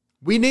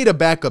 We need a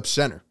backup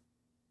center.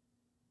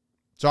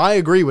 So I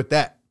agree with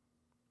that.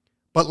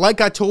 But like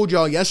I told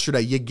y'all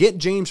yesterday, you get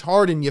James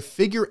Harden, you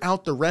figure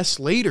out the rest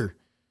later.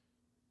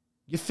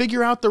 You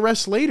figure out the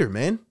rest later,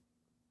 man.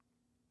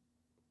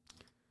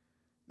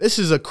 This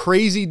is a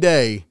crazy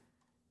day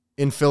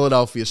in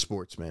Philadelphia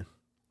sports, man.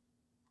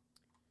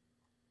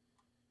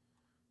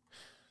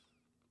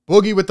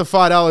 Boogie with the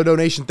 $5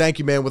 donation. Thank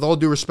you, man. With all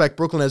due respect,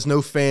 Brooklyn has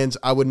no fans.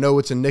 I would know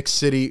it's a Knicks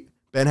city.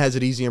 Ben has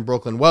it easy in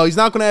Brooklyn. Well, he's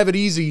not going to have it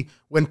easy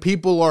when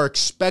people are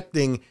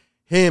expecting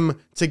him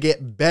to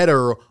get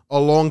better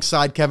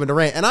alongside Kevin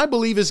Durant. And I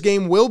believe his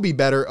game will be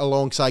better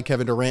alongside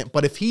Kevin Durant.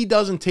 But if he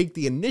doesn't take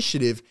the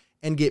initiative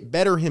and get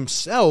better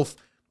himself,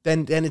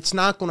 then it's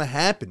not going to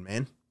happen,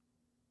 man.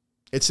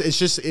 It's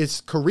just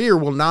his career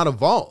will not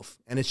evolve.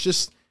 And it's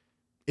just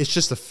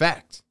a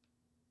fact.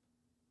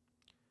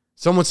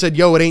 Someone said,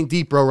 yo, it ain't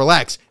deep, bro.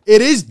 Relax.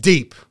 It is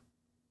deep.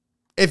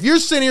 If you're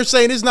sitting here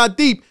saying it's not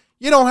deep,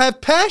 you don't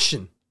have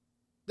passion.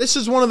 This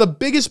is one of the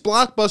biggest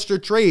blockbuster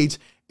trades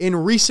in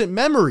recent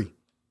memory.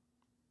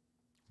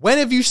 When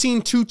have you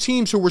seen two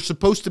teams who were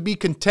supposed to be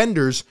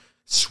contenders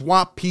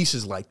swap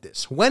pieces like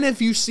this? When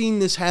have you seen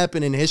this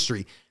happen in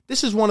history?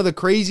 This is one of the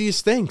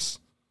craziest things.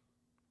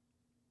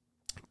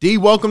 D,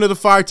 welcome to the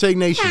Fire Take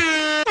Nation.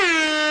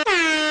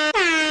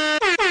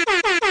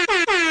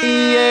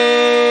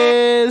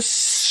 Yes,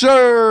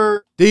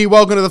 sir. D,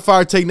 welcome to the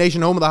Fire Take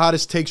Nation, home of the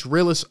hottest takes,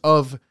 realest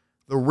of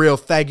the real.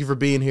 Thank you for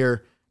being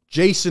here.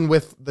 Jason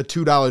with the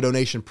 $2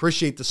 donation.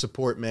 Appreciate the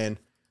support, man.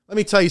 Let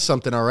me tell you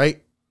something, all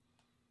right?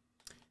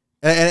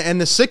 And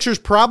the Sixers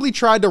probably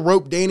tried to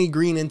rope Danny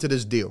Green into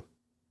this deal.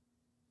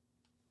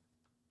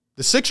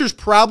 The Sixers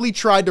probably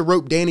tried to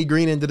rope Danny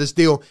Green into this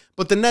deal,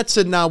 but the Nets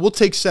said, nah, we'll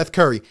take Seth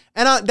Curry.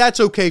 And that's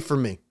okay for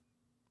me.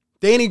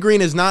 Danny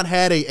Green has not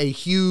had a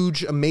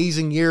huge,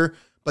 amazing year,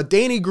 but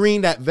Danny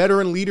Green, that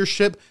veteran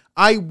leadership,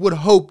 I would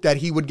hope that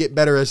he would get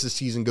better as the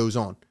season goes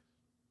on.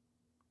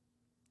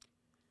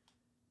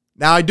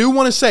 Now, I do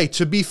want to say,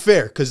 to be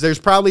fair, because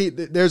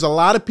there's a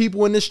lot of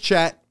people in this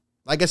chat.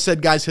 Like I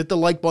said, guys, hit the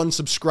like button,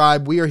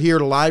 subscribe. We are here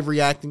live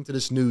reacting to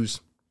this news.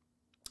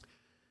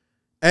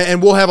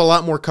 And we'll have a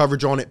lot more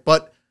coverage on it.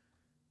 But,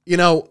 you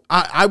know,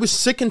 I was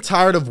sick and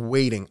tired of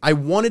waiting. I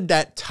wanted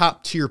that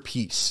top tier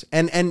piece.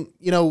 And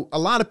you know, a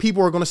lot of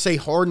people are going to say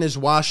Harden is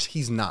washed.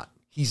 He's not.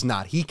 He's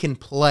not. He can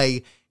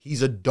play.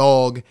 He's a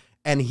dog.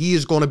 And he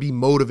is going to be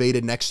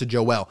motivated next to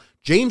Joel.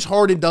 James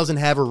Harden doesn't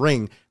have a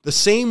ring. The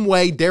same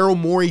way Daryl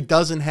Morey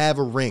doesn't have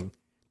a ring.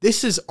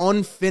 This is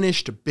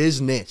unfinished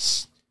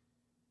business.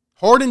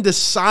 Harden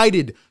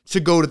decided to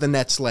go to the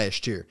Nets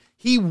last year.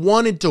 He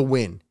wanted to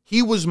win.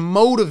 He was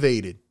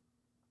motivated.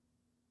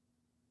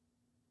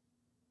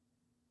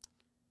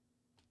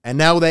 And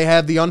now they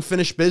have the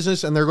unfinished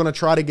business, and they're going to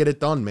try to get it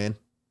done, man.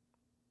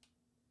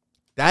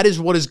 That is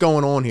what is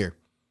going on here.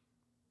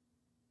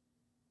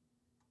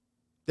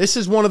 This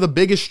is one of the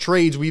biggest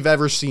trades we've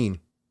ever seen.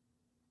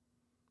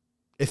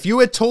 If you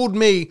had told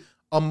me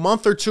a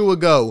month or two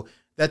ago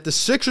that the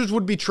Sixers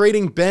would be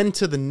trading Ben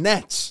to the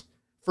Nets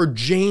for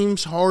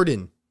James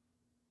Harden,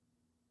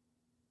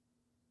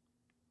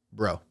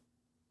 bro,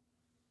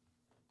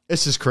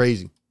 this is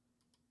crazy.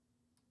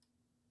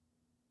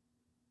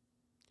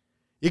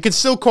 You can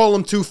still call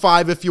him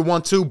 2-5 if you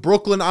want to.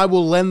 Brooklyn, I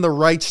will lend the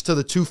rights to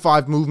the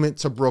 2-5 movement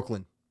to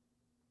Brooklyn.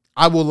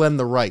 I will lend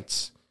the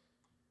rights.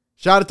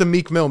 Shout out to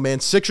Meek Mill, man.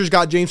 Sixers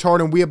got James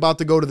Harden. We about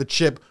to go to the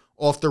chip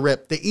off the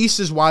rip. The East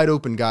is wide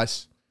open,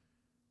 guys.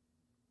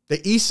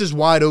 The East is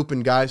wide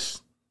open,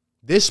 guys.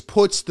 This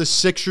puts the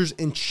Sixers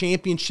in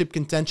championship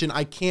contention.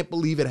 I can't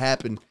believe it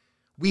happened.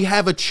 We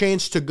have a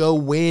chance to go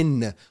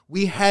win.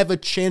 We have a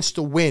chance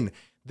to win.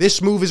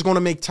 This move is going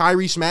to make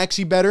Tyrese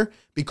Maxey better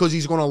because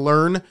he's going to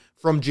learn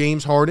from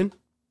James Harden.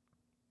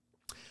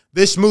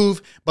 This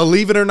move,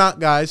 believe it or not,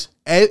 guys,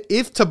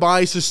 if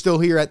Tobias is still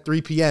here at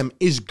 3 p.m.,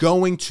 is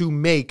going to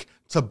make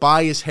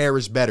Tobias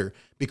Harris better.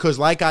 Because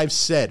like I've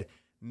said,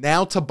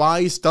 now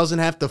Tobias doesn't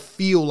have to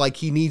feel like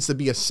he needs to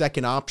be a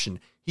second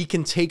option. He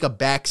can take a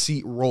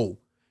backseat role.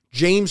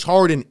 James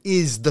Harden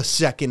is the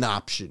second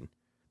option.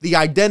 The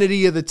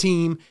identity of the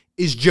team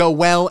is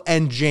Joel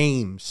and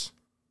James.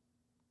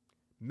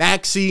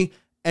 Maxey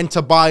and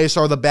Tobias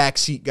are the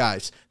backseat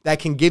guys that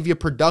can give you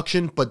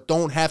production but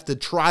don't have to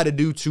try to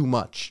do too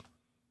much.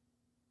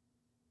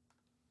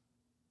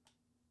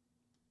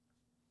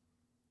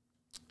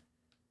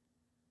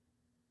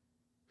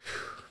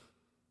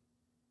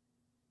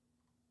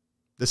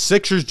 The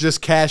Sixers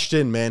just cashed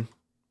in, man.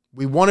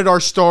 We wanted our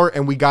star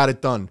and we got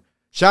it done.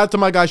 Shout out to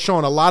my guy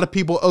Sean. A lot of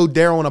people owe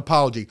Daryl an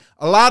apology.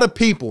 A lot of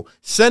people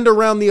send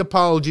around the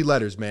apology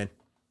letters, man.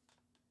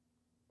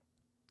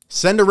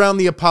 Send around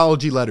the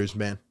apology letters,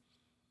 man.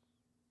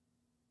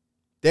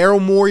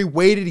 Daryl Morey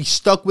waited, he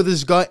stuck with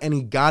his gut, and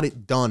he got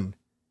it done.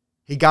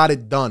 He got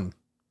it done.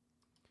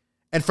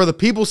 And for the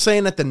people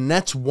saying that the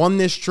Nets won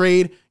this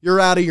trade, you're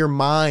out of your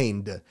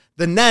mind.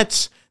 The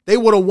Nets, they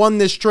would have won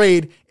this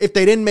trade if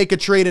they didn't make a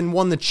trade and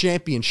won the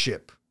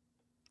championship.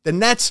 The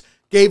Nets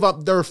gave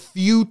up their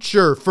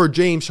future for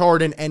James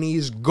Harden, and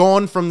he's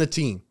gone from the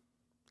team.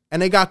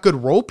 And they got good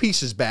role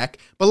pieces back,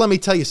 but let me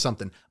tell you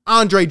something.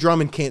 Andre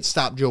Drummond can't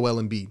stop Joel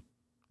Embiid.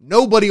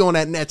 Nobody on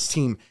that Nets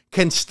team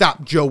can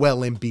stop Joel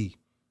Embiid.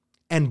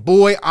 And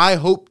boy, I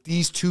hope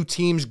these two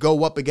teams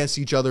go up against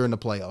each other in the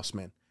playoffs,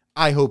 man.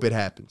 I hope it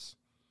happens.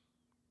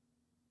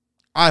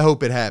 I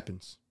hope it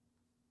happens.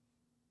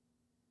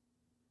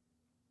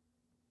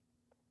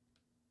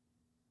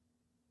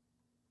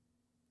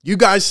 You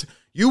guys,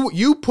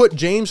 you put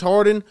James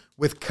Harden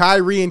with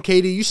Kyrie and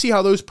KD. You see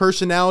how those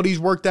personalities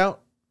worked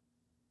out?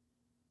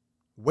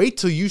 Wait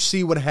till you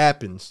see what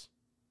happens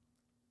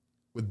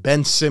with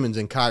Ben Simmons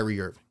and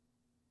Kyrie Irving.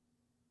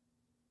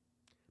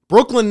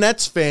 Brooklyn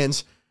Nets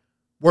fans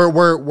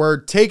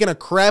were taking a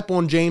crap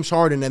on James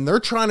Harden, and they're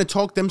trying to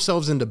talk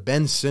themselves into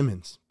Ben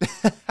Simmons.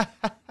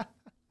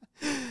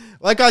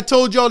 Like I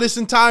told y'all this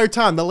entire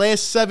time, the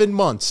last 7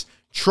 months,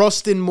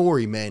 trust in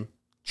Morey, man.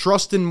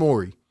 Trust in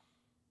Morey.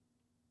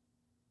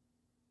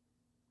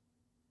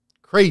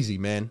 Crazy,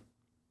 man.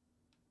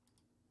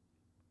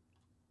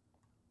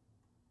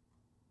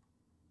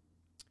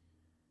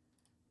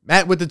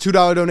 Matt with the $2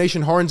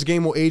 donation. Harden's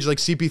game will age like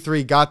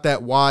CP3. Got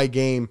that Y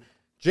game.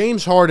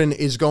 James Harden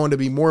is going to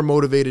be more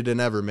motivated than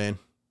ever, man.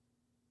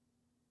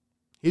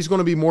 He's going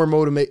to be more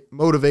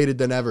motivated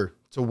than ever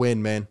to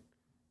win, man.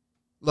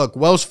 Look,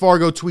 Wells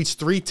Fargo tweets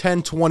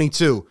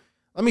 3-10-22.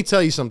 Let me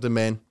tell you something,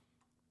 man.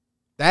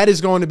 That is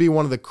going to be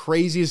one of the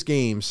craziest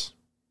games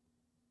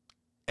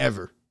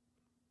ever.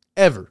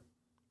 Ever.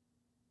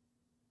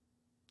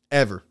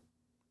 Ever.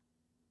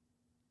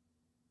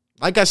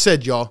 Like I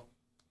said, y'all.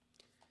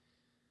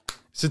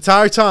 This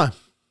entire time.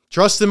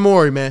 Trust in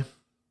Morey, man.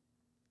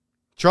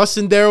 Trust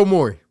in Daryl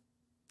Morey.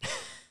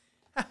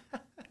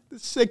 The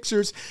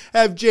Sixers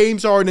have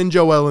James Harden and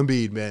Joel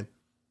Embiid, man.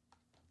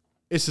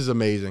 This is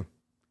amazing.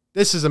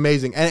 This is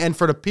amazing. And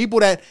for the people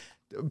that,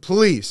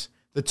 please,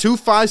 the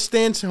 2-5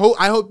 stance,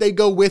 I hope they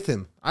go with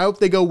him. I hope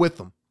they go with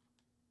him.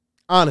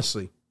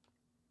 Honestly.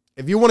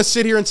 If you want to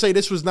sit here and say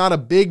this was not a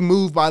big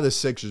move by the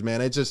Sixers,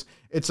 man,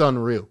 it's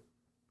unreal.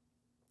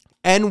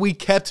 And we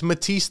kept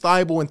Matisse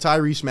Thybulle and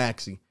Tyrese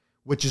Maxey,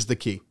 which is the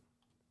key.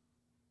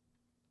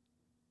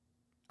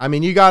 I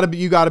mean, you gotta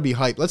be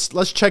hyped.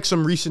 Let's check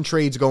some recent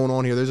trades going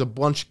on here. There's a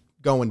bunch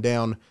going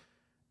down.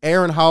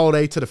 Aaron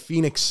Holiday to the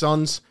Phoenix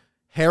Suns.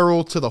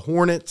 Harrell to the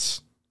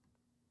Hornets.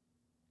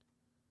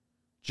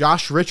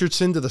 Josh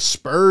Richardson to the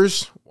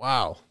Spurs.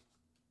 Wow.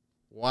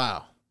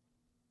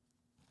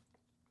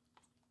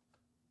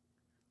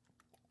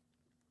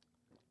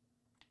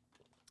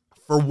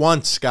 For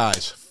once,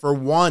 guys,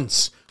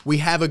 we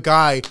have a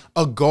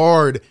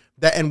guard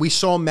that, and we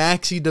saw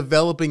Maxey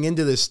developing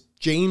into this.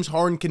 James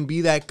Harden can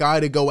be that guy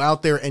to go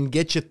out there and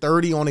get you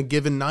 30 on a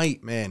given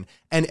night, man.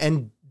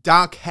 And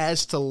Doc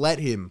has to let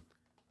him.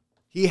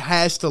 He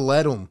has to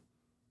let him.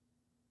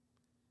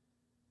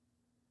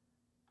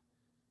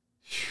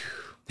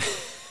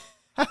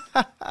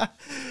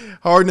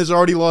 Harden has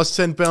already lost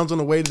 10 pounds on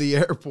the way to the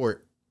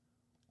airport.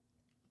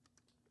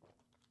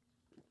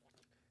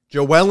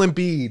 Joel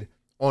Embiid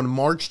on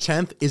March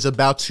 10th is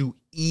about to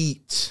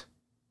eat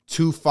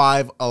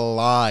 2-5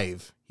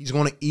 alive. He's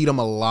going to eat them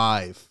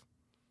alive.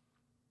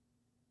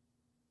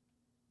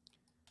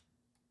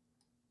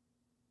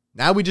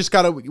 Now we just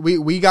gotta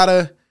we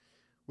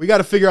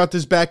gotta figure out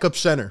this backup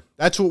center.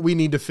 That's what we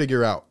need to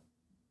figure out.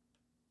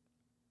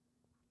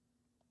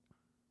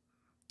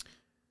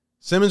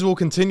 Simmons will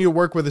continue to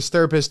work with his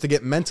therapist to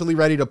get mentally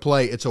ready to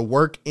play. It's a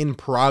work in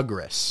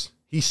progress.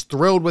 He's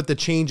thrilled with the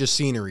change of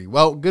scenery.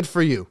 Well, good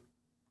for you.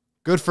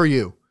 Good for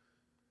you.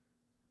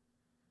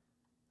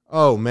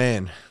 Oh,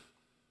 man.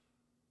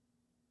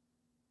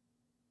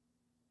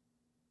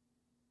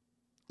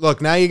 Look,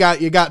 now you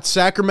got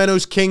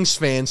Sacramento's Kings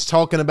fans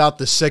talking about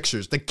the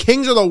Sixers. The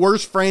Kings are the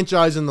worst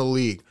franchise in the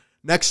league,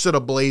 next to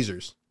the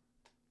Blazers.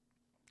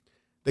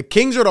 The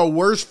Kings are the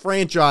worst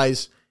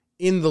franchise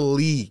in the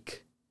league.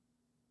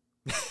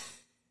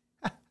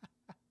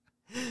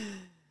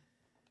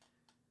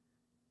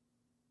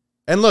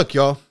 And look,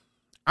 y'all,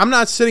 I'm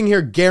not sitting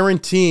here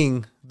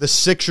guaranteeing the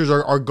Sixers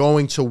are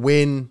going to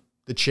win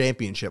the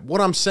championship.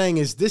 What I'm saying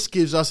is this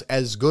gives us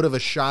as good of a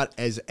shot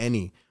as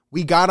any.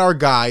 We got our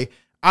guy.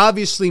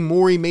 Obviously,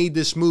 Morey made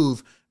this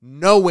move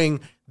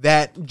knowing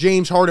that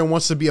James Harden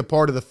wants to be a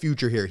part of the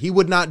future here. He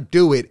would not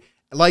do it.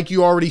 Like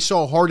you already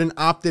saw, Harden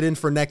opted in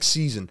for next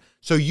season.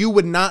 So you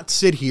would not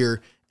sit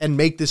here and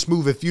make this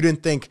move if you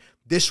didn't think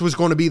this was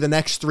going to be the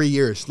next 3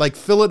 years. Like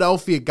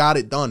Philadelphia got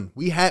it done.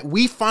 We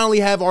finally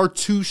have our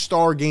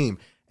 2-star game.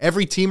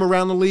 Every team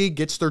around the league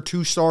gets their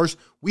 2 stars.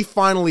 We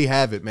finally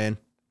have it, man.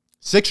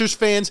 Sixers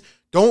fans,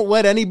 don't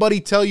let anybody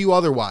tell you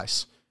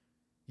otherwise.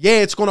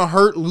 Yeah, it's going to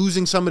hurt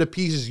losing some of the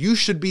pieces. You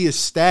should be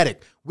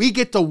ecstatic. We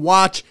get to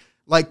watch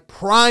like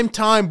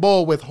primetime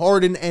ball with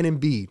Harden and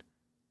Embiid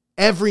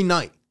every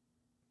night.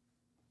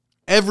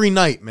 Every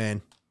night,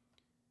 man.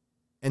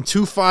 And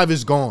 2-5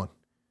 is gone.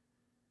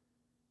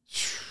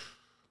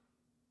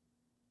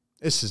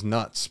 This is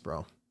nuts,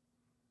 bro.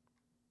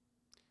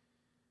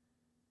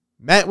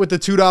 Matt with the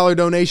 $2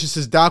 donation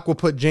says Doc will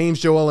put James,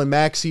 Joel, and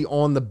Maxey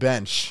on the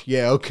bench.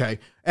 Yeah, okay.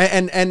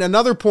 And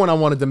another point I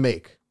wanted to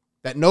make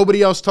that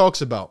nobody else talks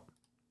about.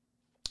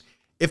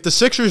 If the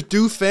Sixers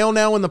do fail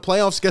now in the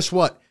playoffs, guess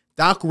what?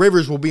 Doc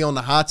Rivers will be on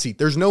the hot seat.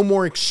 There's no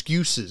more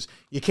excuses.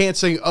 You can't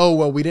say, oh,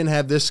 well, we didn't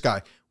have this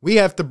guy. We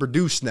have to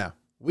produce now.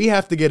 We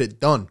have to get it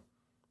done.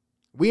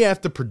 We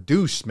have to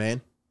produce,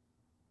 man.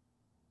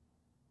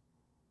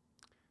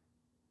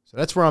 So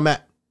that's where I'm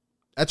at.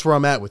 That's where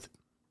I'm at with it.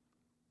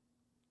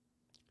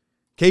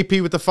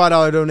 KP with the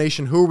 $5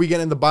 donation. Who are we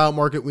getting in the buyout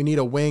market? We need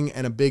a wing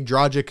and a big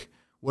Dragic.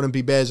 Wouldn't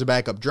be bad as a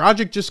backup.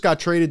 Dragic just got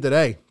traded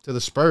today to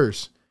the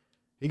Spurs.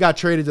 He got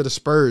traded to the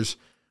Spurs.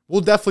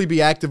 We'll definitely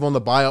be active on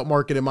the buyout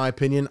market, in my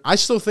opinion. I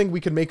still think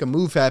we could make a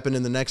move happen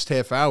in the next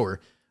half hour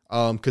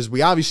because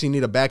we obviously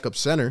need a backup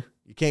center.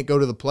 You can't go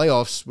to the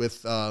playoffs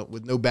with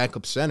no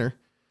backup center.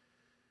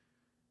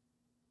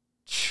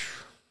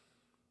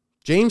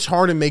 James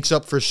Harden makes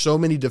up for so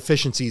many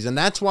deficiencies, and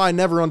that's why I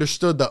never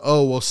understood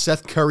the,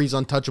 Seth Curry's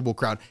untouchable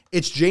crowd.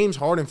 It's James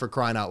Harden for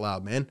crying out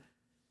loud, man.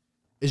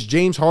 It's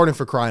James Harden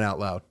for crying out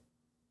loud.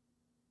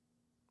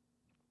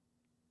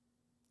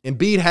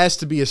 Embiid has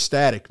to be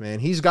ecstatic, man.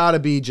 He's got to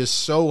be just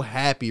so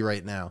happy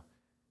right now.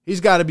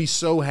 He's got to be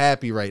so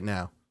happy right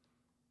now.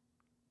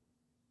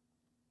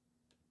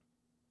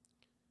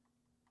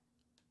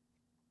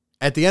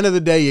 At the end of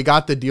the day, you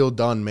got the deal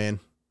done, man.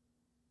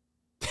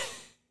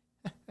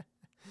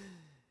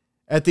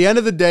 At the end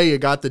of the day, you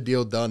got the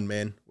deal done,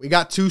 man. We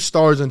got 2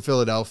 stars in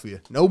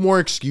Philadelphia. No more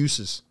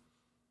excuses.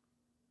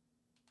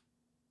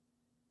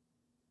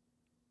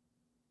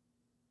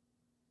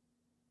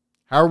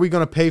 How are we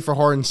going to pay for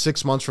Harden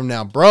 6 months from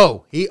now?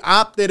 Bro, he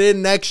opted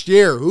in next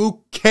year.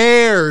 Who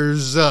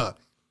cares?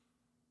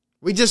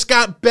 We just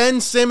got Ben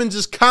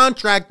Simmons'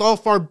 contract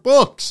off our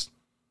books.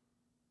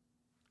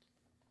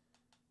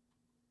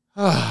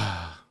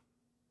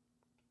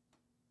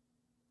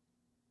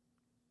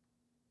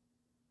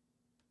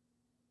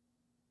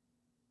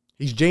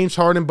 He's James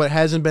Harden, but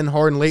hasn't been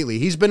Harden lately.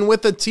 He's been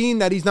with a team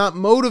that he's not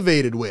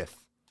motivated with.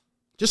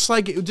 Just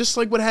like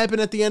what happened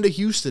at the end of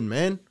Houston,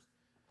 man.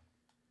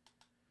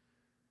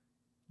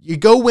 You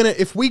go win it.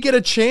 If we get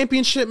a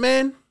championship,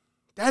 man,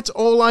 that's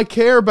all I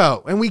care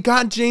about. And we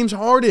got James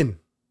Harden.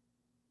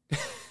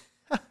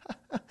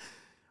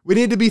 We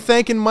need to be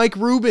thanking Mike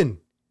Rubin,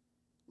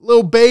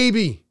 Lil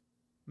Baby,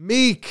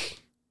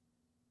 Meek.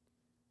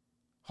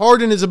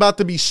 Harden is about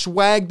to be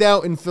swagged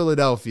out in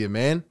Philadelphia,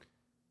 man.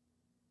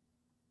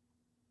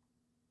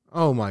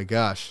 Oh my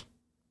gosh.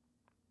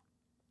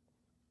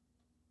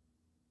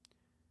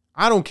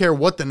 I don't care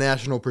what the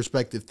national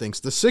perspective thinks.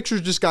 The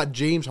Sixers just got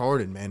James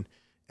Harden, man.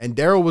 And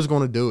Daryl was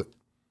going to do it.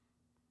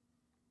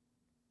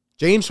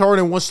 James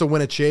Harden wants to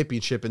win a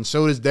championship, and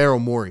so does Daryl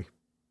Morey.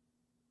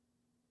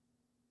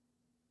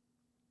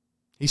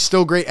 He's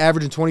still great,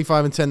 averaging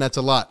 25 and 10. That's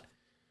a lot.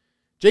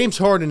 James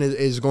Harden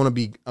is going to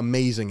be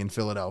amazing in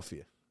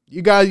Philadelphia.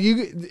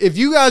 If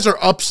you guys are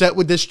upset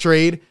with this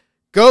trade,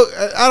 go.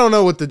 I don't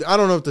know what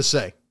to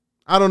say.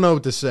 I don't know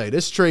what to say.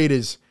 This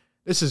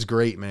is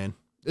great, man.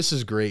 This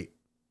is great.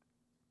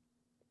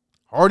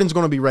 Harden's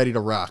going to be ready to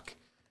rock.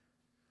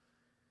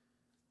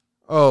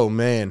 Oh,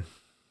 man.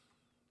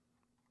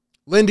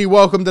 Lindy,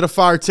 welcome to the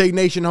Fire Take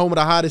Nation, home of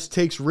the hottest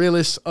takes,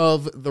 realest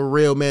of the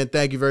real, man.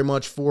 Thank you very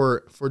much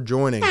for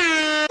joining.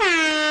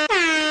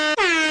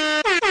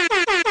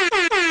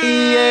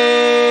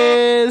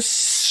 Yes,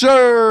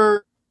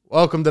 sir.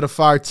 Welcome to the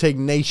Fire Take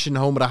Nation,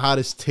 home of the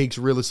hottest takes,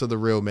 realest of the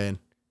real, man.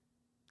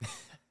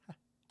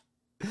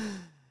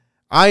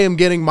 I am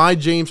getting my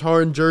James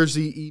Harden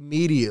jersey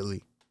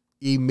immediately.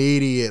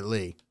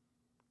 Immediately.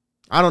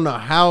 I don't know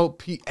how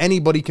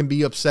anybody can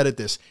be upset at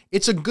this.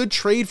 It's a good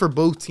trade for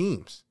both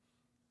teams.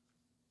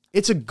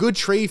 It's a good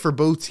trade for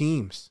both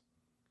teams.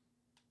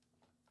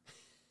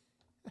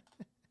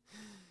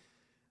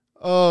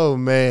 Oh,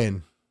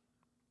 man.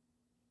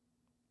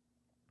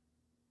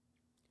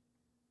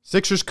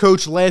 Sixers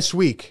coach last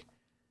week.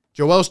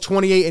 Joel's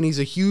 28 and he's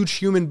a huge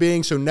human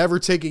being, so never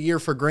take a year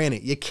for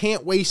granted. You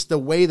can't waste the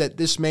way that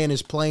this man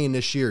is playing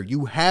this year.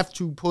 You have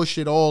to push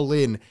it all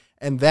in,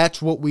 and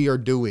that's what we are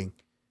doing.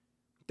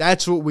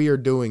 That's what we are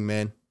doing,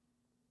 man.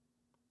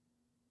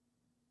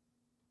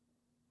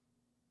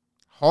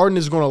 Harden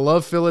is going to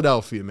love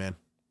Philadelphia, man.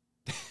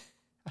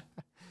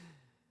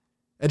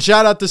 And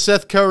shout out to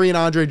Seth Curry and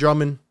Andre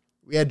Drummond.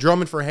 We had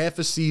Drummond for half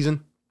a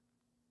season.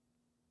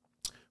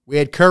 We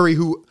had Curry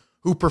who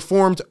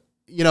performed,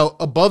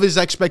 above his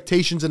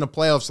expectations in the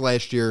playoffs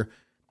last year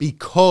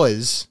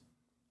because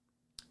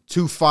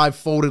 2-5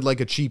 folded like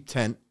a cheap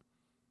tent.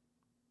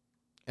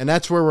 And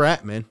that's where we're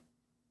at, man.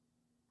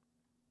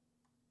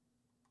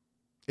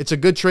 It's a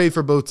good trade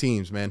for both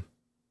teams, man.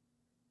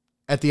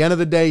 At the end of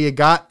the day, you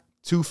got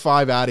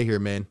 2-5 out of here,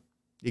 man.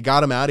 You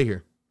got him out of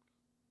here.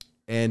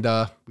 And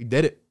we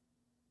did it.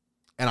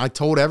 And I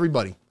told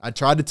everybody. I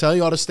tried to tell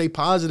you all to stay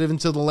positive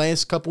until the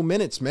last couple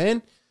minutes,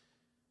 man.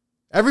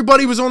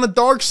 Everybody was on the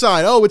dark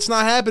side. Oh, it's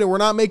not happening. We're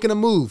not making a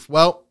move.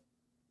 Well,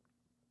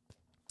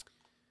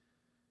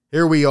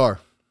 here we are.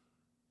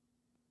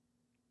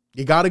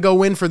 You got to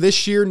go in for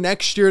this year,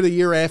 next year, the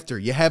year after.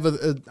 You have,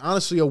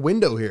 honestly, a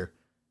window here.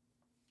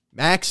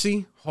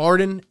 Maxey,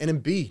 Harden, and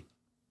Embiid.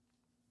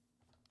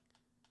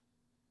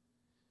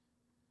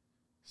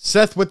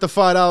 Seth with the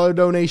 $5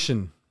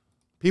 donation.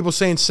 People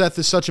saying Seth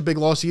is such a big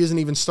loss. He isn't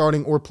even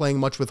starting or playing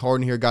much with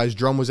Harden here, guys.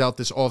 Drum was out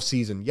this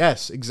offseason.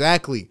 Yes,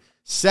 exactly.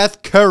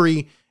 Seth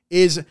Curry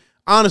is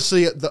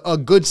honestly a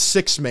good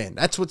six-man.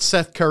 That's what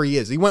Seth Curry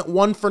is. He went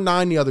 1 for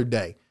 9 the other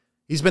day.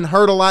 He's been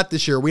hurt a lot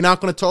this year. We're not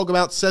going to talk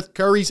about Seth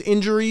Curry's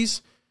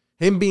injuries,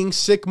 him being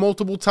sick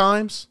multiple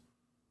times.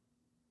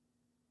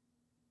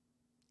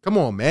 Come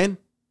on, man.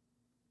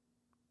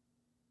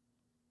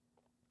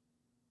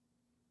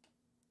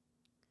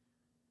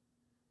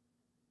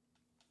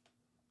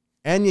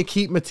 And you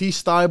keep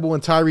Matisse Thybulle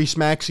and Tyrese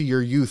Maxey,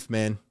 your youth,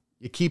 man.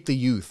 You keep the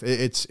youth.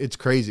 It's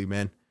crazy,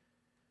 man.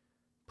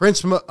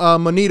 Prince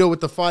Monito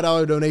with the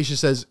 $5 donation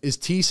says, is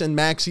Tease and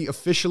Maxey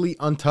officially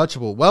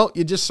untouchable? Well,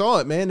 you just saw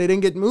it, man. They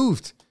didn't get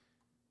moved.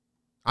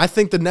 I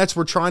think the Nets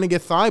were trying to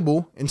get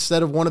Thybulle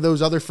instead of one of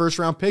those other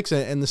first-round picks,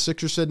 and the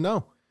Sixers said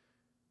no.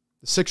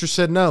 The Sixers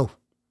said no.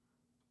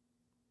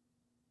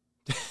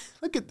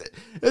 Look at that.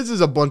 This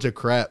is a bunch of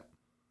crap.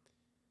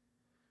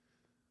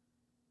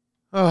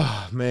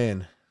 Oh,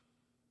 man.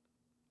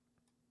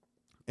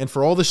 And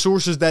for all the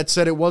sources that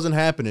said it wasn't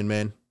happening,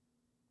 man.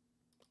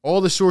 All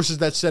the sources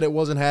that said it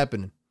wasn't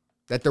happening.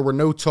 That there were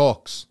no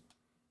talks.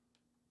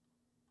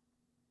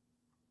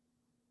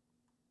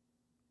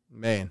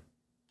 Man.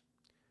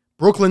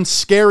 Brooklyn's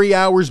Scary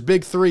Hours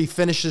Big Three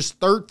finishes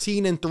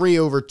 13-3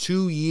 over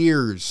 2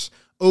 years.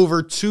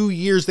 Over 2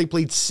 years, they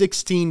played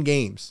 16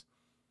 games.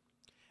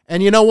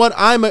 And you know what?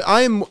 I'm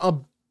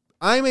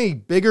a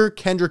bigger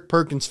Kendrick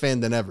Perkins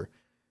fan than ever.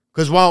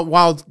 Because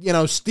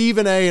while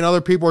Stephen A. and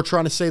other people are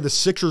trying to say the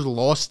Sixers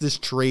lost this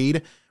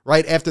trade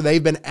right after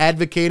they've been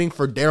advocating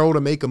for Daryl to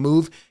make a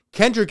move,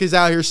 Kendrick is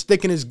out here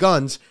sticking his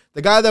guns.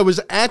 The guy that was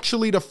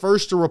actually the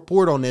first to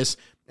report on this,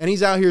 and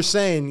he's out here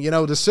saying,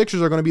 the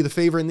Sixers are going to be the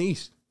favorite in the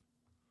East.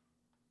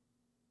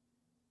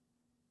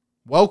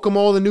 Welcome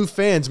all the new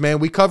fans, man.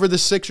 We cover the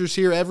Sixers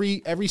here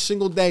every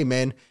single day,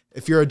 man.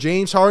 If you're a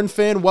James Harden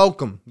fan,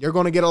 welcome. You're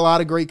going to get a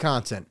lot of great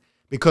content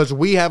because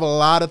we have a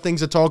lot of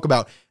things to talk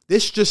about.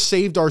 This just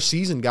saved our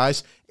season,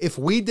 guys. If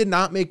we did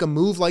not make a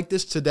move like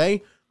this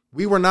today,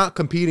 we were not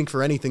competing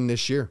for anything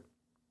this year.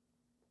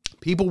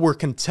 People were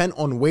content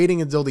on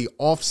waiting until the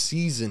off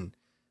season.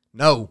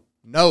 No.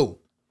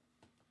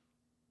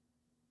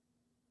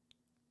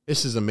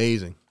 This is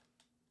amazing.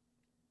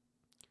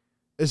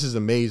 This is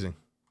amazing.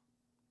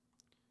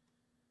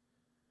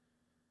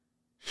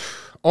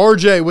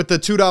 RJ with the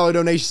 $2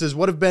 donation says,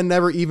 what if Ben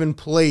never even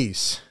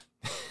plays?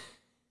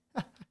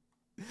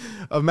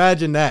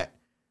 Imagine that.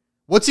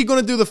 What's he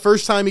going to do the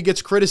first time he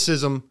gets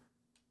criticism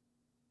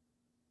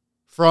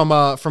from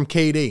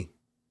KD?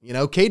 You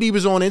know, KD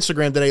was on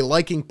Instagram today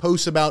liking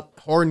posts about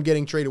Harden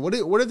getting traded. What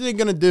are they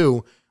going to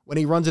do when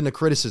he runs into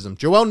criticism?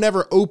 Joel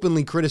never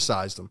openly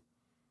criticized him.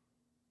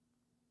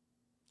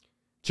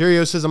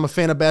 Cheerio says, I'm a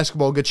fan of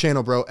basketball. Good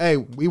channel, bro. Hey,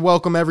 we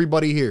welcome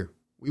everybody here.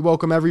 We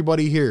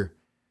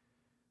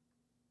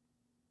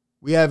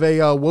have a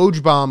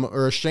Woj bomb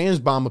or a Shams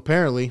bomb,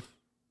 apparently.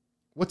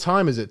 What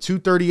time is it?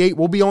 2:38.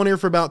 We'll be on here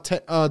for about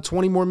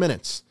 20 more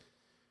minutes.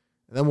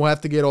 And then we'll have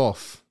to get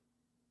off.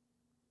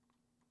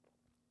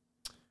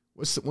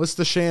 What's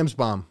the Shams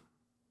bomb?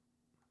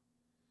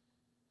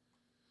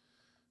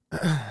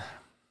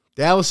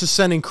 Dallas is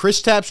sending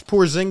Kristaps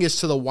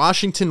Porzingis to the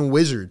Washington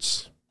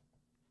Wizards.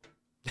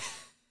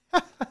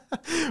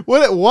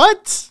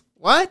 What?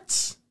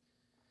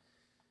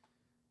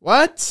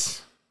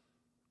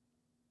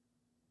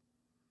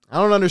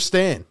 I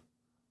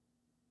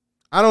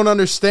don't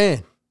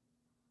understand.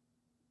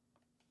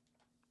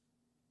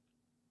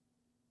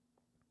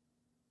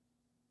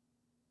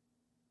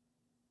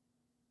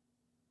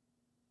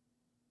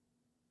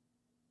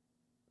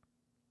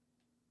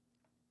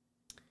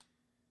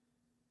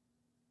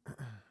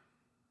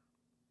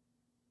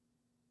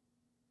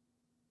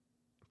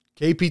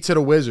 KP to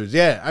the Wizards.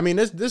 Yeah, I mean,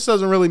 this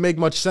doesn't really make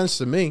much sense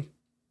to me.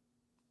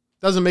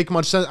 Doesn't make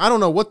much sense. I don't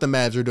know what the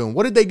Mavs are doing.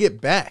 What did they get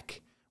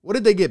back? What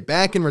did they get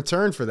back in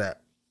return for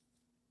that?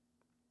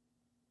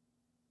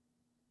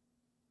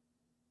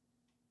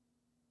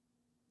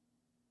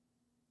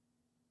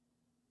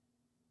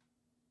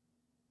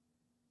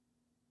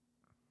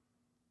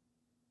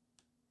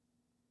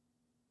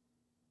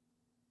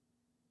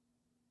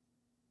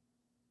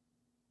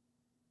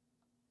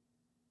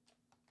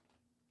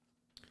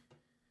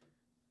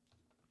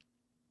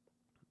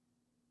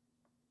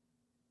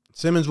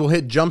 Simmons will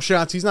hit jump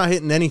shots. He's not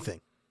hitting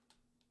anything.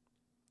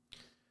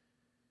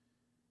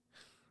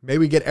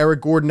 Maybe get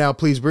Eric Gordon now,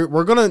 please.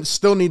 We're going to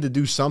still need to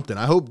do something.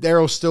 I hope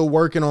Daryl's still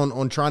working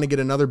on trying to get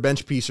another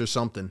bench piece or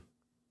something.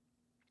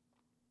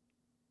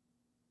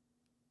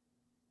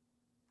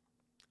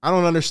 I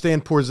don't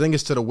understand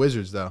Porzingis to the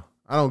Wizards, though.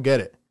 I don't get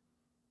it.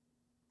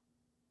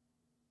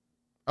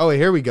 Oh, wait,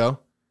 here we go.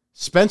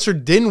 Spencer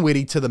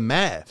Dinwiddie to the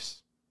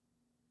Mavs.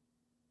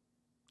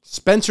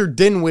 Spencer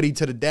Dinwiddie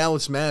to the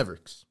Dallas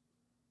Mavericks.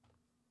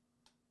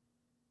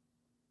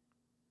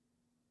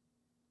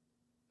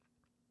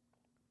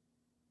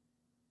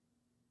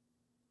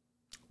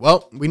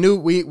 Well, we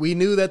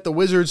knew that the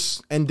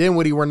Wizards and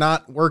Dinwiddie were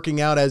not working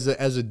out as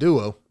a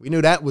duo. We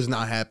knew that was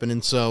not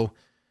happening. So,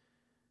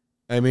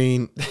 I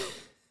mean,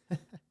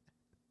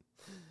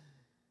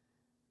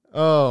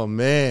 oh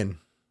man,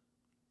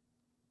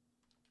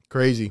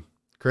 crazy.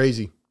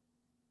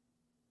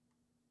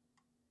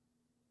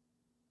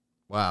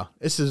 Wow,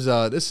 this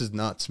is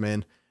nuts,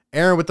 man.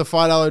 Aaron with the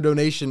 $5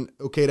 donation.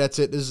 Okay, that's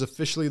it. This is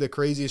officially the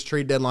craziest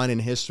trade deadline in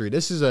history.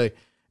 This is a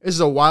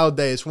wild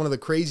day. It's one of the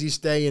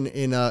craziest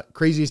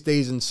craziest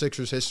days in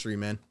Sixers history,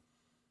 man.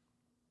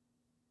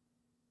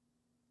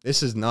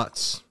 This is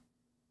nuts.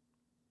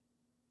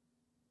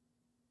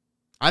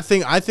 I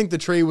think the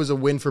trade was a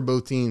win for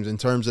both teams in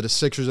terms of the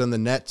Sixers and the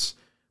Nets,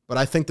 but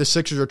I think the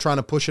Sixers are trying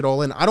to push it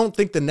all in. I don't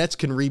think the Nets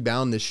can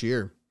rebound this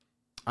year.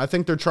 I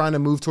think they're trying to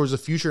move towards the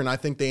future, and I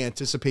think they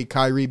anticipate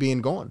Kyrie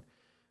being gone.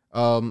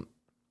 So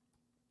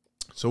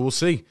we'll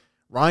see.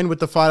 Ryan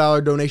with the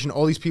 $5 donation.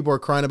 All these people are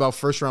crying about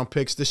first-round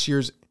picks. This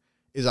year's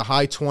is a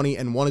high 20,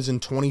 and one is in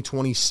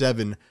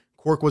 2027.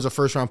 Cork was a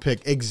first-round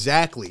pick.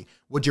 Exactly.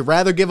 Would you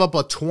rather give up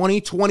a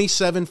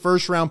 2027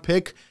 first-round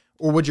pick,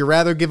 or would you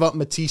rather give up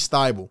Matisse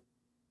Thybulle?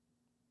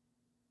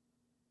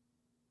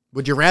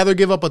 Would you rather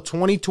give up a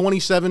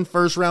 2027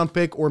 first-round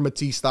pick or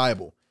Matisse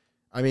Thybulle?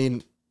 I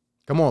mean,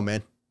 come on,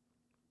 man.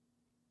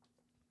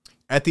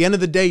 At the end of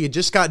the day, you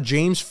just got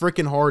James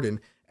frickin' Harden,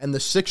 and the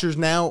Sixers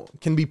now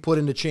can be put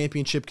into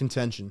championship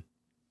contention.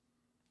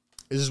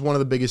 This is one of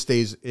the biggest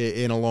days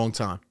in a long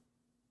time.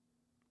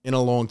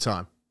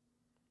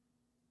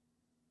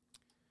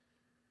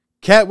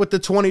 Kat with the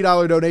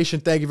 $20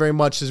 donation, thank you very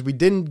much, says we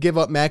didn't give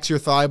up Maxey or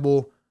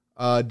Thybulle.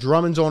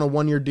 Drummond's on a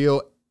one-year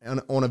deal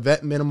on a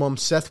vet minimum.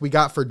 Seth, we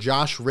got for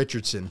Josh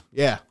Richardson.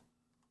 Yeah.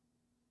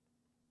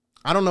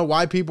 I don't know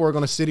why people are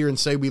going to sit here and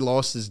say we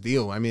lost his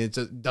deal. I mean,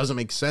 it doesn't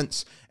make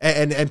sense.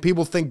 And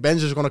people think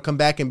Ben's just going to come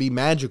back and be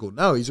magical.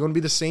 No, he's going to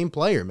be the same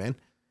player, man.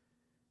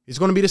 He's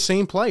going to be the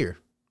same player.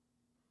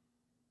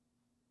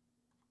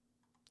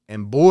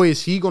 And boy,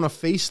 is he going to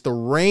face the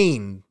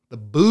rain, the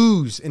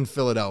boos in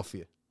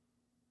Philadelphia.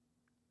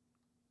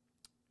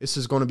 This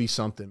is going to be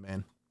something,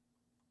 man.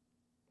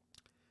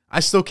 I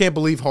still can't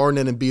believe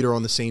Harden and Embiid are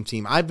on the same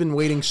team. I've been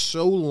waiting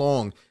so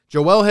long.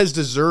 Joel has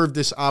deserved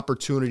this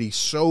opportunity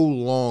so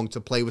long to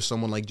play with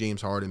someone like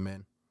James Harden,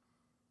 man.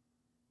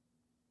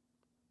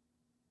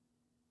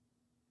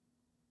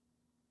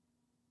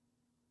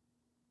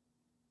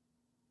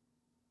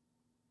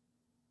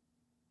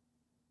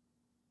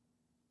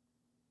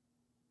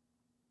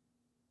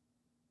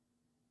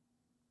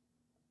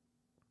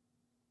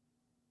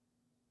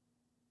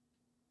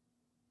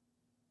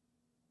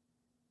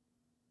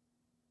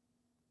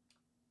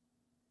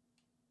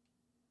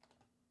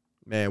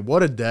 Man,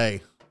 what a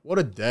day. What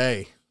a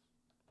day.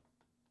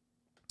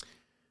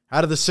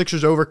 How did the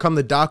Sixers overcome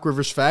the Doc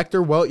Rivers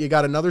factor? Well, you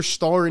got another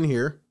star in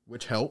here,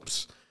 which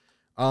helps.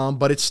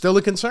 But it's still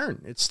a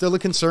concern. It's still a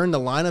concern. The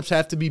lineups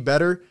have to be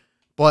better.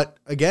 But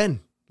again,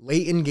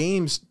 late in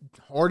games,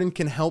 Harden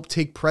can help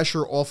take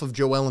pressure off of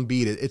Joel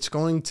Embiid. It's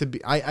going to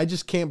be, I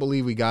just can't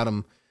believe we got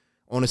him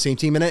on the same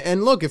team.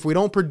 And look, if we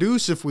don't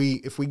produce, if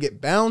we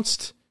get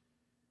bounced,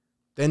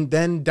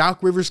 then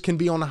Doc Rivers can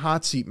be on the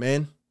hot seat,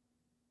 man.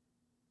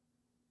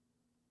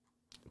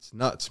 It's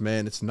nuts,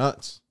 man. It's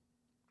nuts.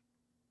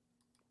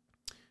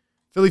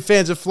 Philly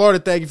fans of Florida,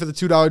 thank you for the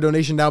 $2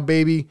 donation. Now,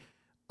 baby,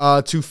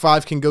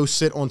 2-5 can go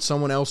sit on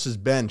someone else's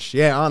bench.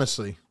 Yeah,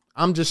 honestly.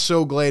 I'm just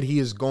so glad he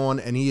is gone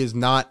and he is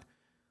not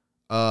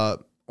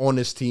on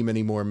this team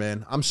anymore,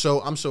 man. I'm so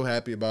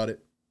happy about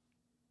it.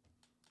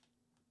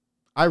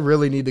 I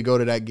really need to go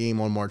to that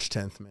game on March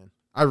 10th, man.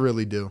 I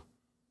really do.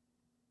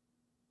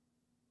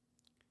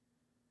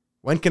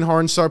 When can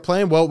Harden start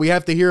playing? Well, we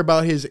have to hear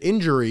about his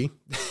injury.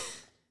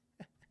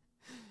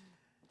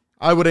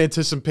 I would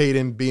anticipate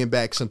him being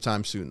back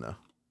sometime soon, though.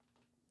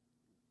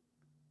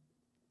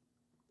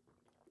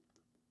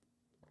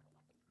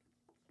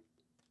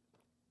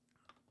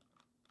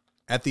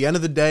 At the end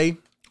of the day,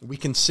 we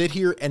can sit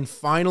here and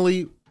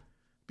finally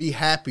be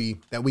happy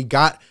that we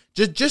got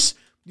just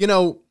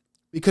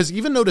because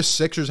even though the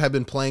Sixers have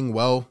been playing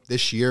well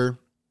this year,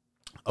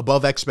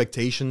 above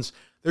expectations,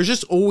 there's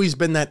just always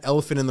been that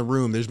elephant in the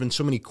room. There's been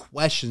so many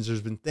questions.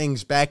 There's been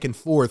things back and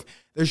forth.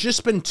 There's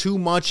just been too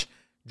much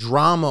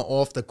drama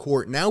off the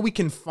court. Now we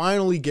can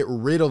finally get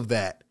rid of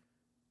that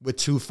with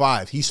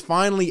 2-5. He's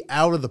finally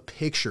out of the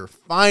picture.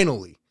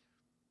 Finally.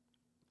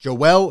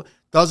 Joel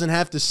doesn't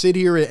have to sit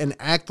here and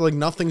act like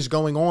nothing's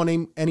going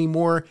on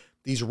anymore.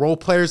 These role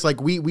players,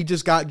 like we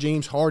just got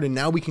James Harden.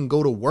 Now we can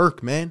go to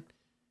work, man.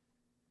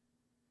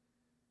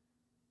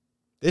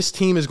 This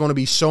team is going to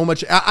be so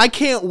much. I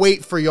can't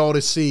wait for y'all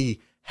to see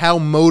how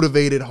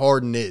motivated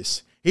Harden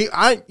is. You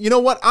know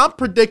what? I'm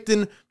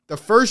predicting the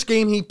first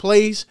game he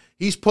plays,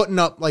 he's putting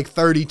up like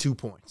 32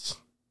 points.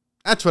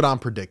 That's what I'm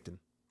predicting.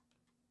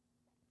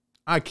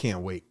 I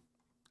can't wait.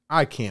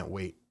 I can't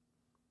wait.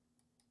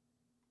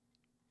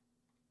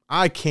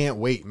 I can't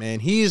wait,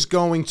 man. He's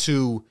going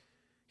to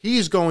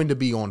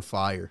be on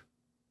fire.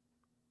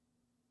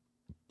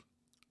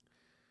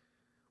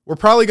 We're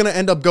probably going to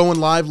end up going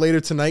live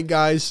later tonight,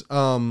 guys.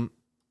 I'm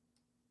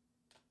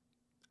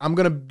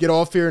going to get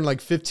off here in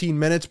like 15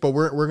 minutes, but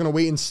we're going to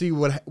wait and see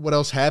what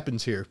else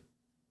happens here.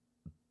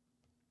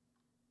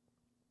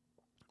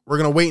 We're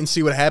going to wait and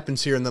see what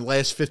happens here in the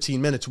last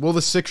 15 minutes. Will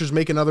the Sixers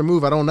make another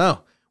move? I don't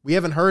know. We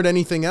haven't heard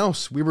anything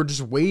else. We were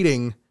just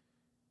waiting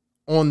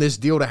on this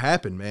deal to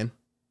happen, man.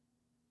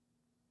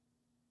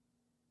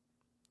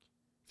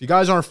 If you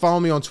guys aren't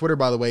following me on Twitter,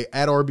 by the way,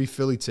 at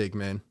RBPhillyTake,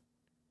 man.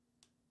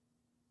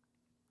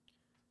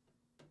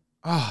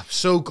 Oh, I'm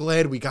so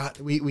glad we got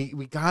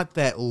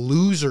that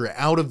loser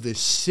out of this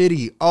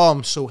city. Oh,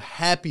 I'm so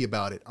happy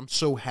about it. I'm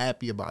so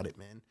happy about it,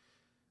 man.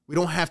 We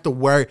don't have to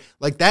worry.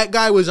 Like, that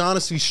guy was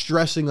honestly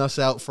stressing us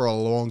out for a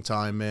long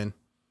time, man.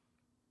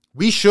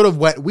 We should have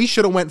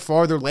went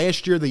farther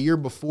last year, the year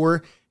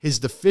before. His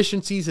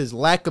deficiencies, his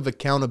lack of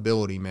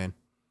accountability, man.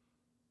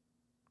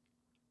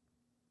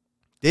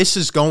 This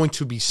is going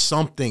to be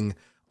something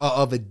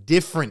of a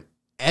different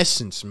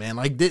essence, man.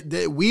 Like,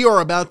 we are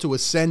about to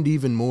ascend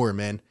even more,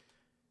 man.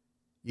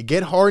 You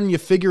get Harden, you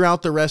figure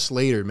out the rest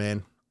later,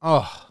 man.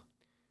 Oh,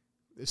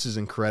 this is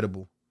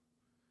incredible.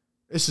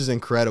 This is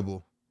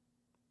incredible.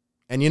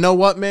 And you know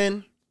what,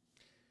 man?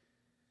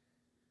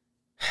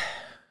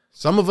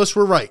 Some of us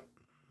were right.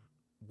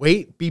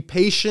 Wait, be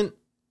patient.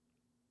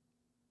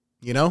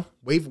 You know,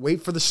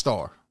 wait for the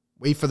star.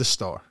 Wait for the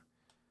star.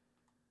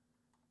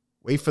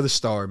 Wait for the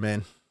star,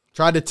 man.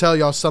 Tried to tell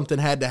y'all something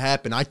had to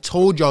happen. I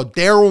told y'all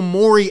Daryl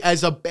Morey,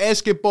 as a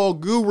basketball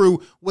guru,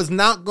 was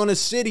not going to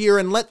sit here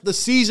and let the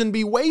season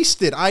be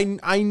wasted. I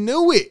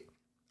knew it.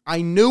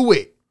 I knew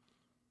it.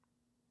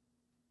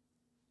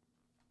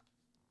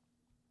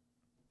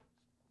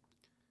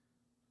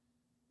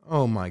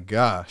 Oh, my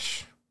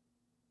gosh.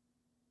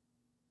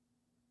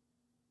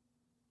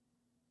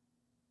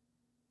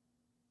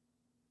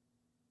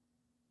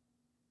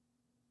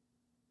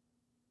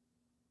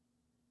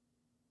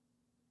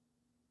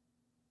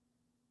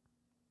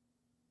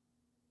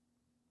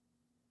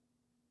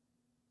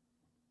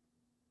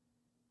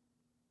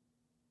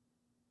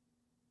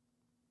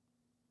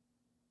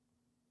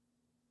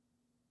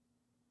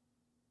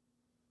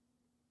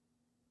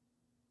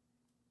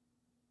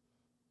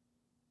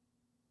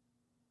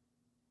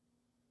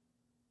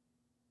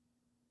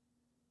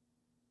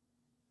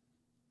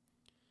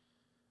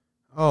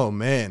 Oh,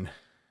 man.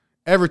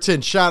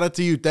 Everton, shout out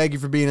to you. Thank you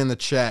for being in the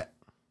chat.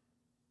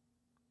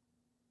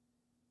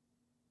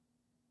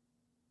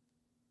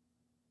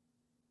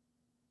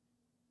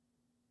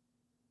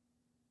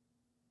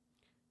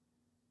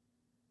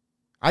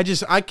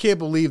 I can't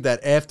believe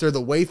that after the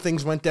way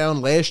things went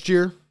down last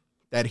year,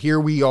 that here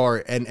we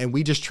are, and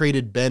we just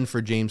traded Ben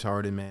for James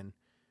Harden, man.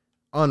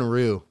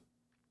 Unreal.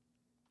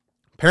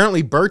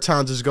 Apparently,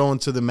 Bertans is going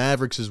to the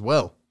Mavericks as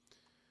well.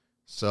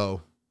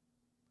 So,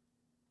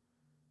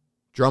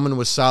 Drummond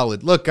was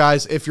solid. Look,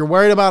 guys, if you're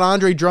worried about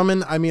Andre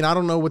Drummond, I mean, I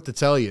don't know what to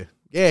tell you.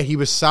 Yeah, he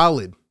was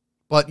solid.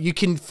 But you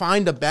can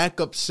find a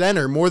backup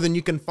center more than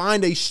you can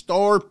find a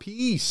star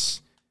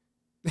piece.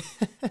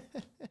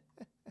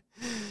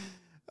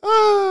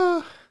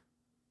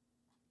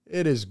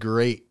 It is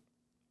great.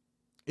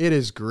 It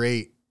is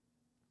great.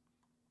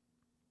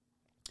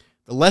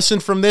 The lesson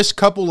from this,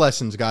 couple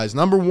lessons, guys.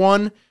 Number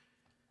one,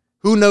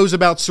 who knows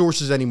about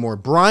sources anymore?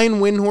 Brian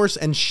Windhorst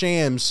and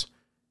Shams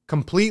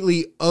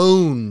completely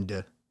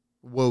owned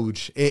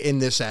Woj in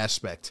this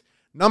aspect.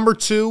 Number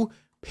two,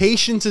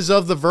 patience is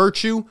of the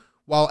virtue.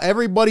 While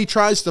everybody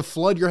tries to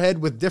flood your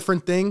head with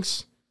different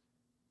things,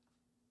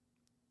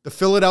 the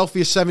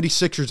Philadelphia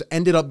 76ers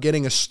ended up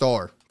getting a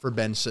star for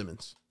Ben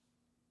Simmons.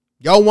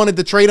 Y'all wanted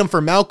to trade him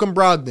for Malcolm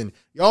Brogdon.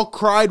 Y'all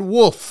cried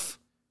wolf.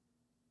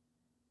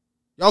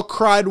 Y'all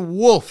cried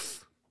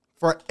wolf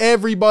for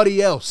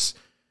everybody else.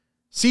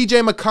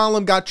 CJ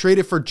McCollum got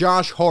traded for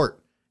Josh Hart.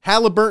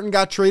 Halliburton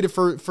got traded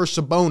for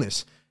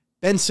Sabonis.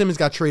 Ben Simmons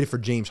got traded for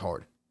James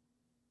Harden.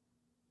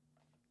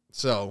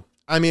 So,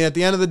 I mean, at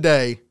the end of the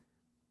day,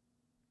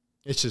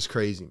 it's just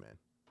crazy, man.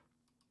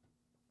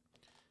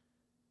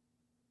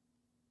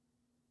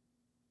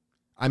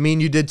 I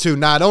mean, you did too.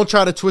 Nah, don't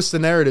try to twist the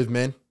narrative,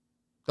 man.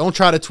 Don't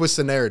try to twist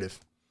the narrative.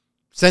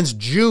 Since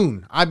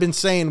June, I've been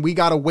saying we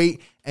got to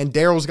wait and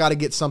Daryl's got to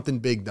get something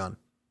big done.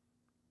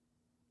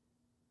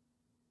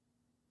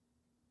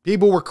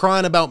 People were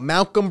crying about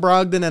Malcolm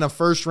Brogdon and a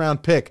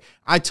first-round pick.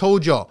 I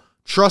told y'all,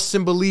 trust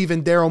and believe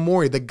in Daryl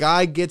Morey. The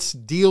guy gets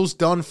deals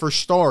done for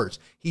stars.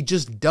 He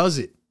just does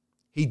it.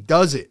 He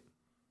does it.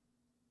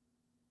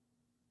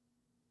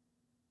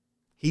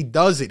 He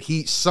does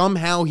it.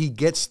 Somehow he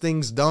gets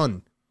things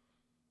done.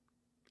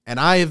 And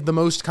I have the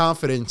most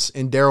confidence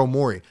in Daryl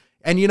Morey.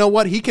 And you know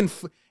what? He can,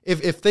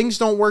 if things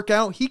don't work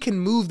out, he can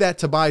move that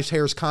Tobias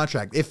Harris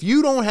contract. If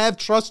you don't have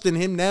trust in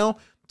him now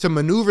to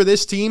maneuver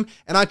this team,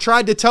 and I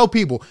tried to tell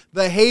people,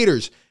 the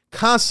haters,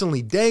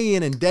 constantly, day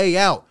in and day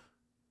out,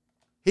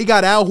 he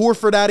got Al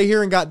Horford out of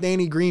here and got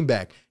Danny Green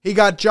back. He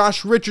got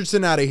Josh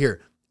Richardson out of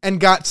here and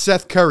got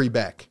Seth Curry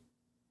back.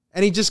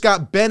 And he just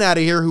got Ben out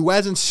of here who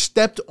hasn't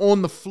stepped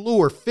on the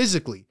floor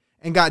physically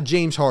and got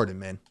James Harden,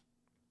 man.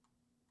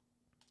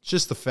 It's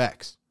just the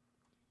facts.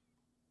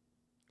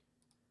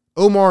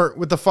 Omar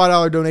with the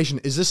 $5 donation.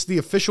 Is this the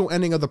official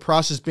ending of the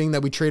process being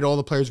that we trade all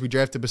the players we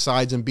drafted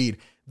besides Embiid?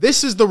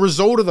 This is the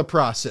result of the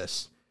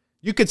process.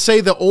 You could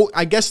say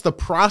I guess the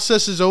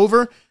process is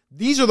over.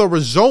 These are the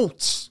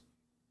results.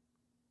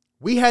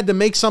 We had to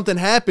make something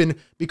happen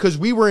because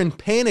we were in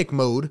panic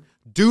mode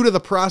due to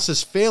the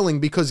process failing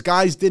because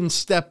guys didn't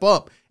step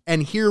up.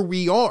 And here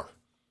we are.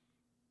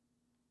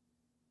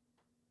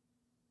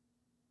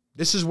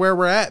 This is where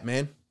we're at,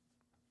 man.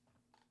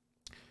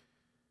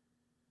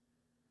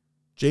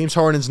 James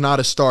Harden's not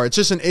a star. It's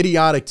just an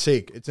idiotic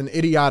take. It's an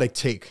idiotic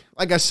take.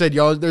 Like I said,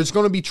 y'all, there's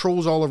going to be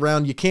trolls all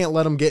around. You can't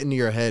let them get into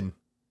your head.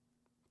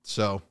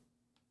 So,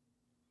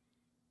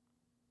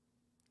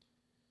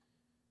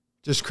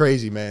 just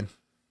crazy, man.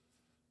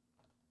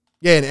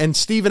 Yeah, and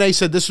Stephen A.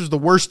 said this was the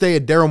worst day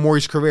of Daryl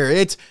Morey's career.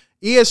 It's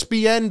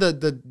ESPN,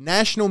 the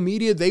national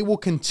media, they will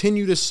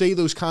continue to say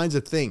those kinds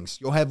of things.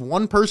 You'll have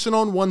one person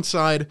on one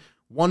side,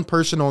 one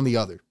person on the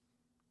other.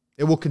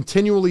 It will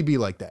continually be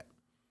like that.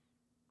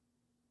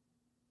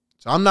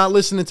 So I'm not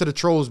listening to the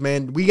trolls,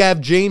 man. We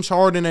have James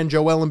Harden and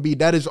Joel Embiid.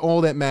 That is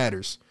all that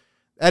matters.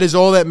 That is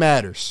all that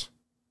matters.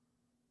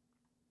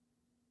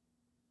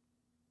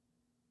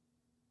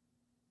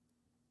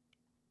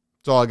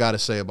 That's all I got to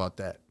say about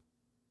that.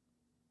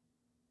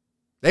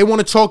 They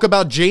want to talk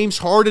about James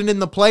Harden in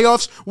the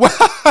playoffs?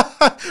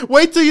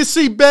 Wait till you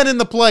see Ben in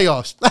the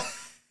playoffs.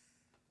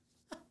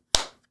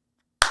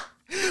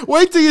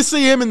 Wait till you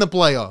see him in the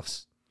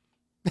playoffs.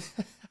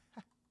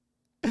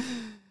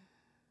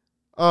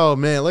 Oh,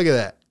 man, look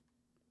at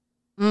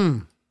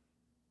that.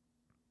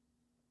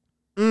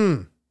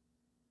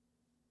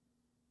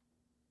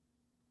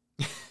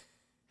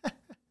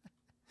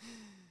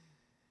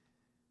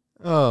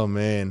 Oh,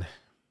 man.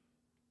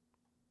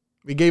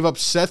 We gave up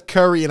Seth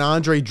Curry and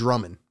Andre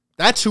Drummond.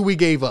 That's who we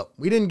gave up.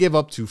 We didn't give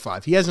up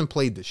 2-5. He hasn't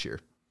played this year.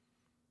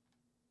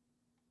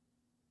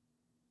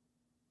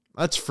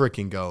 Let's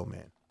freaking go,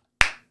 man.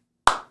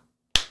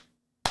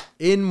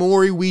 In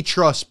Morey we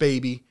trust,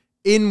 baby.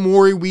 In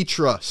Morey we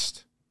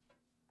trust.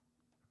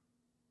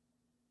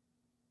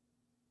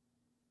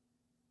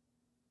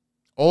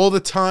 All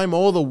the time,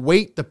 all the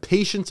wait, the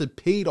patience, it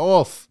paid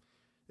off.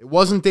 It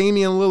wasn't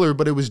Damian Lillard,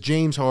 but it was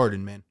James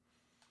Harden, man.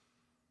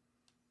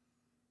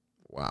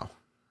 Wow.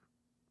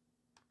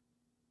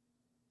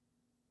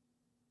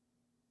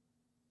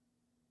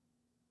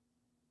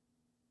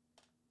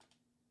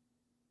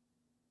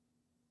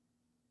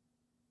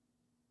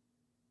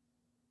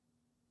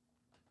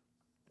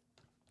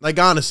 Like,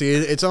 honestly,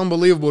 it's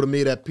unbelievable to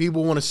me that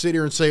people want to sit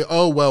here and say,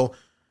 oh, well,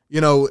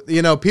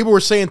 people were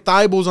saying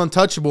Thibault's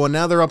untouchable, and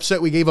now they're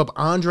upset we gave up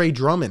Andre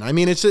Drummond. I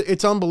mean,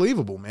 it's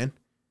unbelievable, man.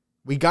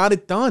 We got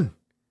it done.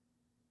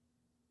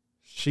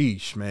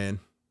 Sheesh, man.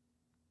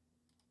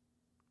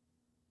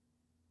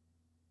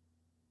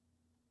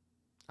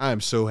 I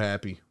am so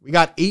happy. We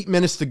got 8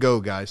 minutes to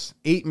go, guys.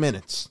 8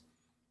 minutes.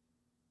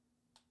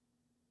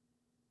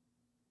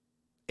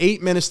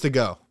 8 minutes to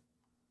go.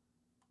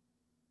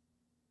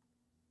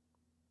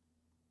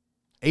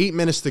 8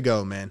 minutes to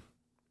go, man.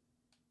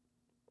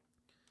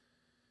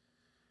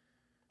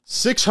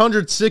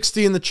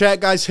 660 in the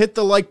chat, guys. Hit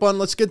the like button.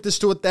 Let's get this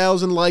to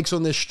 1,000 likes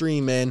on this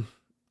stream, man.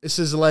 This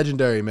is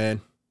legendary,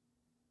 man.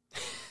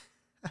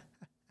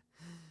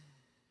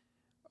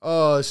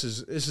 Oh, this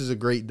is a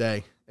great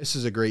day. This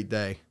is a great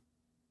day.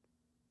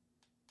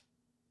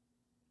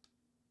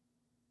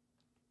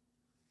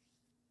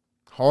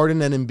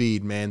 Harden and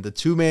Embiid, man. The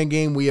two-man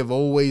game we have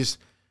always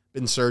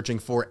been searching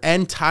for.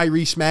 And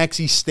Tyrese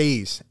Maxey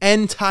stays.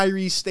 And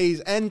Tyrese stays.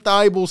 And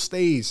Thibault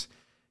stays.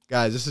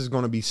 Guys, this is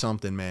going to be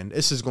something, man.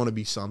 This is going to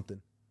be something.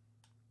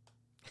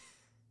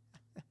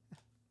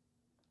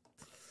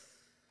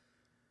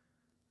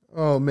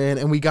 Oh, man.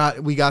 And we got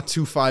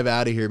 2-5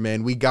 out of here,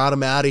 man. We got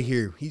him out of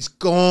here. He's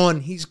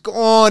gone. He's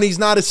gone. He's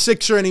not a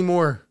Sixer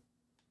anymore.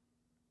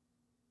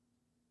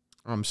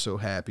 I'm so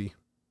happy.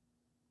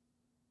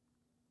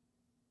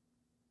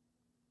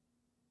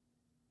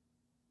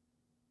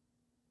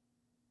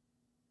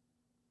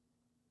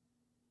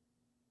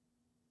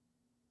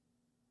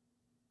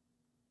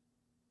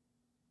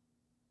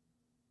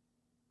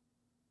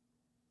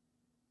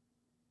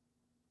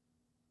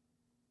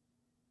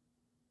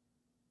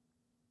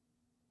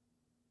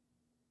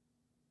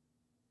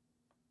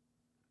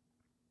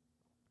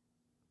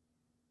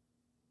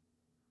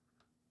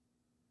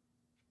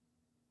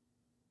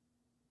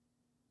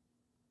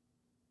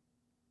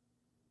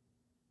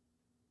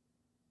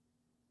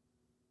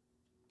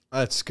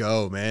 Let's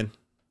go, man.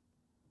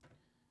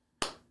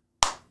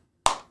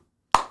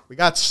 We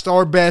got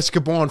star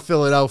basketball in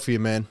Philadelphia,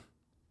 man.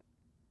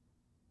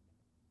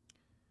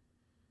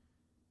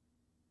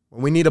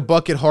 When we need a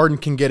bucket, Harden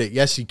can get it.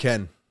 Yes, he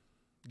can.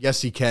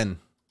 Yes, he can.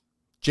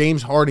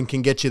 James Harden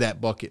can get you that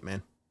bucket,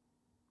 man.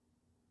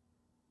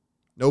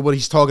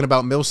 Nobody's talking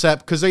about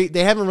Millsap because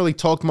they haven't really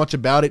talked much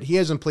about it. He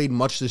hasn't played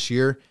much this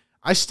year.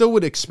 I still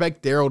would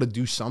expect Daryl to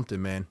do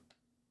something, man.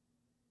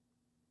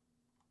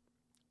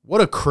 What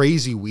a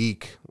crazy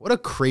week. What a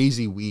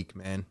crazy week,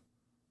 man.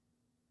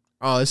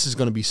 Oh, this is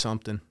going to be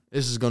something.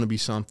 This is going to be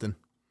something.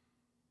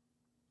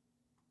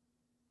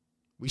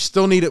 We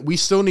still need it. We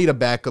still need a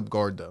backup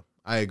guard, though.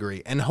 I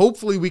agree. And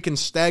hopefully we can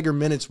stagger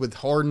minutes with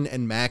Harden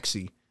and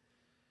Maxey.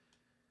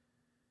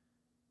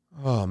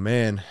 Oh,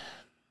 man.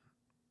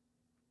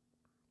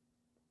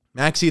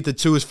 Maxey at the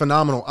 2 is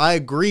phenomenal. I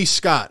agree,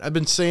 Scott. I've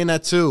been saying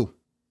that, too.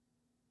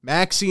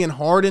 Maxey and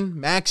Harden.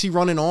 Maxey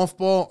running off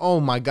ball.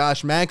 Oh, my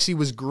gosh. Maxey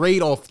was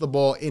great off the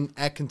ball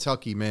at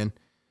Kentucky, man.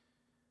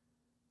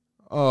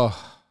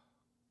 Oh.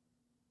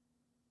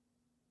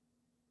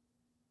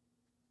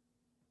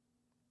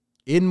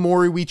 In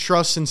Morey we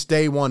trust since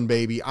day one,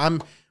 baby.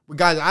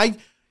 Guys, I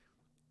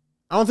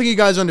don't think you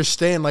guys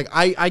understand. Like,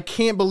 I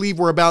can't believe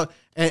we're about,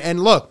 and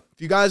look,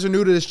 if you guys are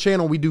new to this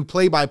channel, we do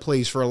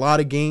play-by-plays for a lot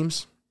of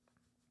games.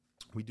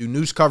 We do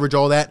news coverage,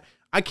 all that.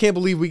 I can't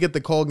believe we get the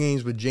call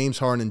games with James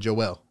Harden and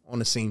Joel on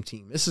the same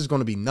team. This is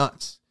going to be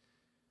nuts.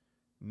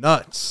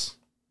 Nuts.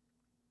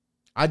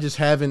 I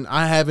haven't,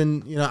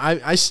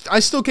 I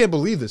still can't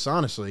believe this,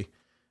 honestly.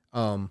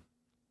 Sean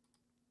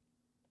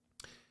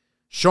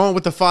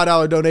with the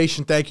 $5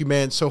 donation. Thank you,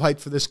 man. So hyped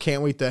for this.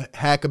 Can't wait to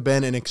hack a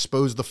Ben and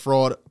expose the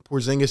fraud.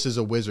 Porzingis is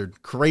a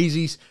wizard.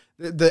 Crazy.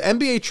 The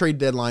NBA trade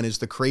deadline is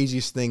the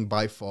craziest thing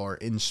by far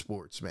in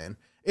sports, man.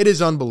 It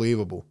is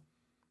unbelievable.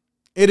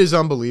 It is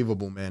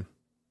unbelievable, man.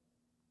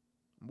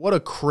 What a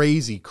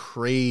crazy,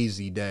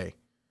 crazy day.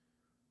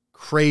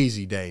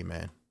 Crazy day,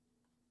 man.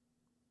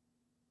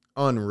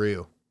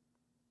 Unreal.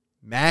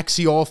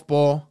 Maxey off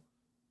ball.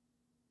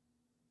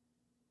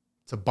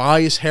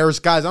 Tobias Harris.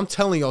 Guys, I'm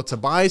telling y'all,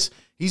 Tobias,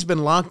 he's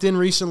been locked in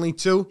recently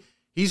too.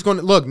 He's going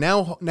to, look,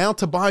 now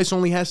Tobias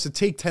only has to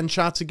take 10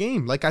 shots a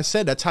game. Like I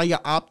said, that's how you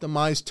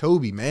optimize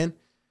Toby, man.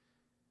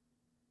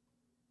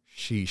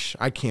 Sheesh.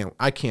 I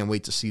can't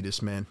wait to see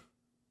this, man.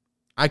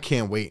 I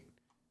can't wait.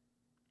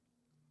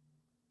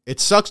 It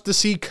sucks to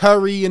see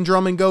Curry and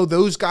Drummond go.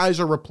 Those guys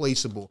are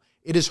replaceable.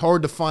 It is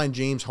hard to find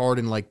James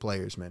Harden-like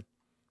players, man.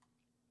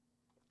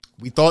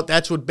 We thought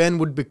that's what Ben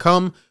would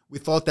become. We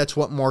thought that's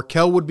what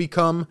Markelle would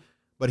become.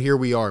 But here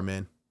we are,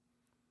 man.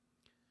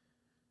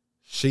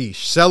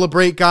 Sheesh.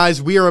 Celebrate, guys.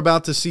 We are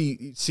about to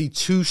see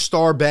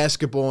two-star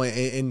basketball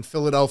in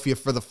Philadelphia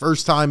for the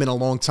first time in a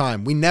long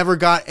time. We never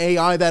got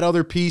AI, that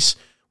other piece.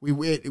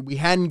 We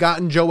hadn't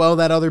gotten Joel,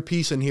 that other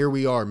piece, and here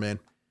we are, man.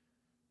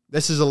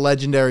 This is a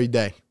legendary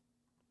day.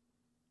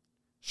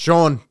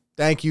 Sean,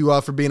 thank you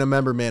for being a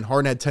member, man.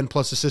 Harden had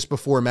 10-plus assists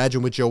before.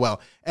 Imagine with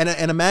Joel. And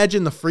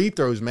imagine the free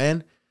throws,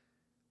 man.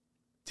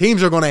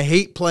 Teams are going to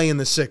hate playing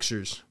the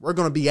Sixers. We're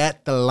going to be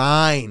at the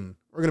line.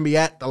 We're going to be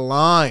at the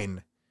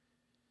line.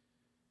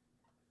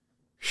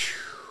 Whew.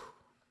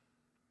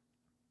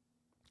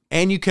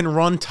 And you can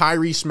run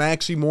Tyrese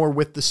Maxey more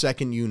with the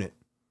second unit.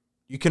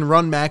 You can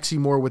run Maxey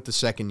more with the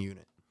second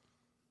unit.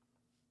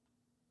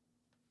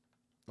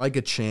 Like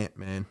a champ,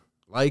 man.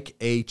 Like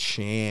a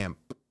champ.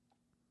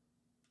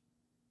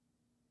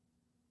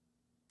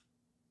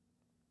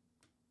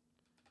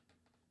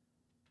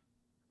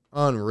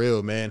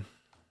 Unreal, man.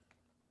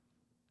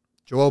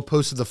 Joel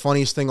posted the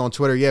funniest thing on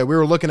Twitter. Yeah, we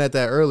were looking at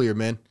that earlier,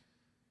 man.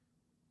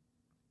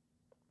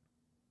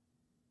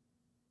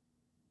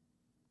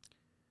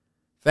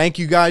 Thank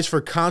you guys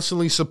for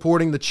constantly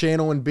supporting the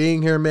channel and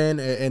being here, man.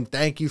 And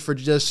thank you for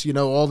just,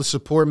 all the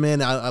support,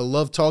 man. I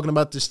love talking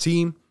about this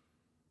team.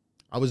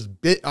 I was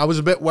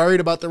a bit worried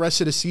about the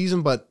rest of the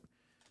season, but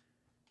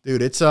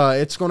dude, it's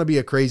going to be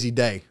a crazy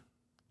day.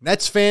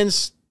 Nets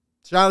fans,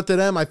 shout out to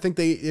them. I think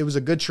it was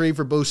a good trade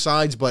for both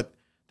sides, but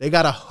they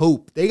got to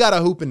hope. They got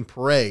to hope and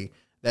pray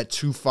that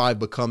 2-5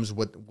 becomes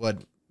what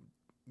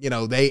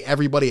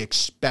everybody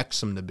expects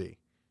them to be.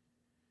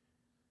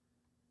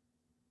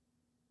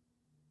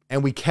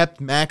 And we kept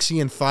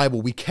Maxey and Thibault.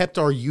 We kept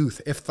our youth.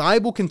 If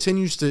Thibault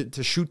continues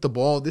to shoot the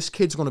ball, this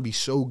kid's going to be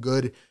so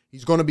good.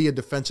 He's going to be a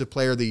defensive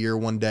player of the year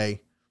one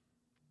day.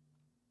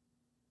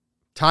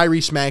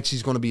 Tyrese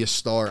Maxey's going to be a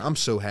star. I'm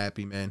so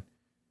happy, man.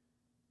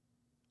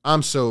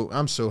 I'm so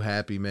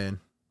happy, man.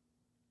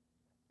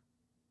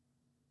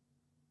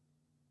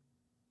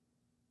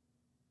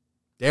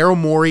 Daryl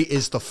Morey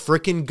is the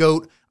freaking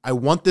GOAT. I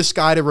want this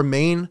guy to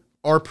remain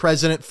our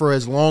president for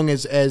as long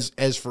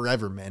as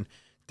forever, man.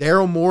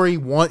 Daryl Morey,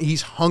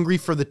 he's hungry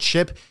for the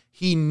chip.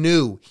 He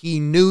knew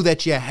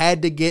that you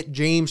had to get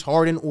James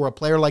Harden or a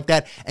player like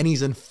that, and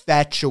he's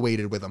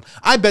infatuated with him.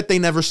 I bet they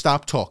never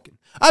stopped talking.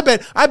 I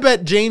bet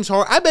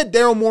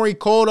Daryl Morey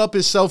called up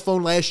his cell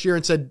phone last year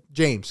and said,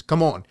 James,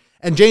 come on.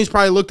 And James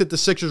probably looked at the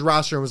Sixers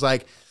roster and was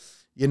like,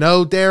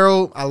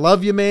 Daryl, I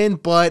love you, man,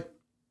 but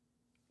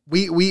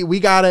we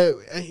gotta,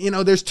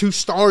 there's 2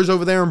 stars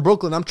over there in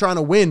Brooklyn. I'm trying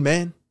to win,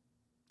 man.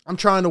 I'm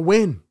trying to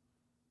win.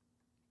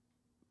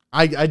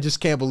 I just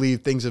can't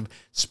believe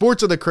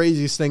sports are the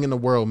craziest thing in the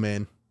world,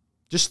 man.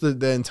 Just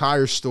the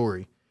entire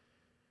story.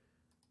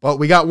 But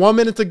we got 1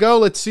 minute to go.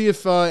 Let's see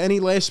if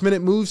any last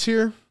minute moves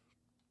here.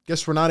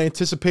 Guess we're not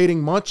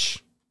anticipating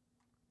much.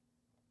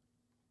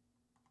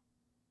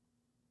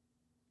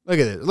 Look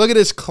at it. Look at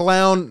this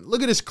clown.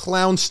 Look at this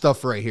clown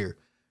stuff right here.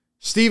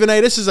 Stephen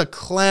A., this is a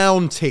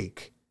clown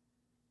take.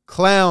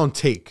 Clown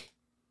take.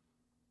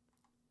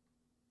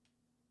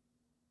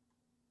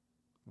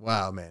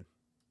 Wow, man.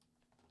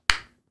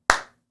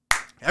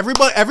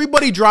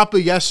 Everybody drop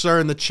a yes, sir,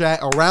 in the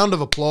chat. A round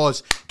of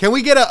applause. Can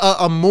we get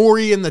a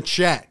Morey in the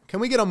chat? Can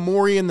we get a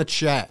Morey in the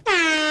chat?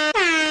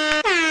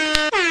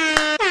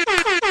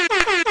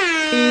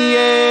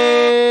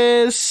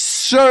 Yes,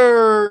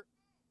 sir.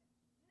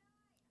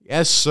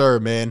 Yes, sir,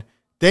 man.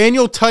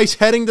 Daniel Tice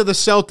heading to the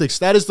Celtics.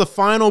 That is the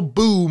final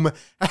boom.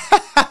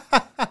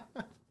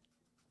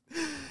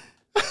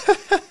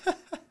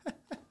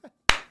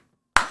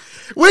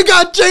 We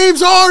got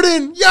James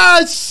Harden.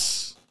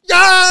 Yes.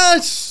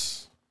 Yes.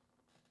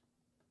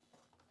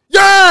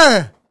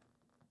 Yeah!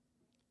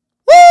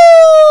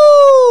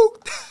 Woo!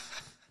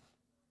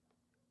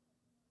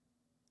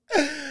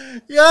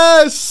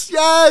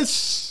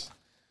 Yes!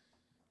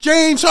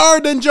 James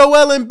Harden,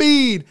 Joel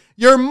Embiid,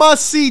 your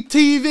must-see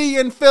TV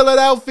in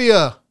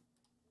Philadelphia.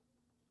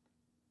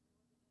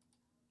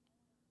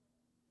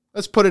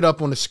 Let's put it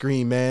up on the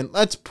screen, man.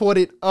 Let's put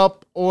it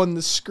up on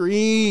the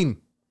screen.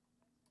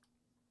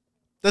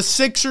 The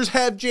Sixers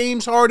have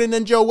James Harden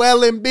and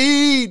Joel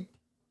Embiid.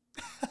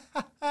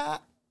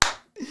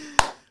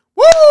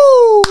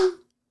 Woo!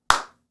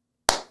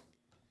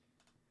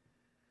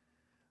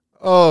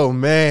 Oh,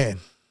 man.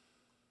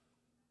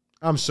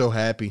 I'm so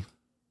happy.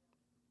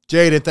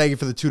 Jaden, thank you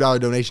for the $2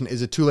 donation.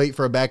 Is it too late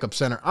for a backup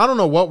center? I don't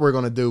know what we're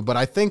going to do, but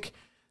I think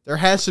there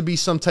has to be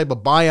some type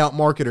of buyout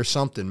market or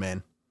something,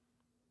 man.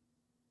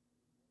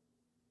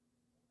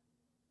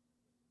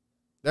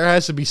 There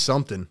has to be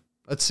something.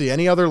 Let's see.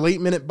 Any other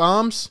late-minute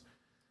bombs?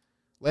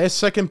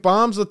 Last-second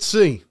bombs? Let's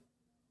see.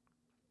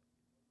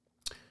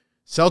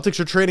 Celtics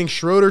are trading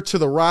Schroeder to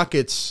the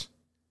Rockets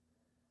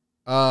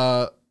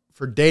for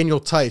Daniel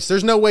Tice.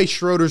 There's no way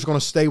Schroeder's going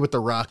to stay with the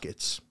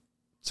Rockets.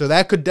 So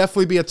that could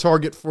definitely be a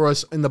target for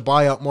us in the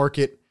buyout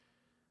market.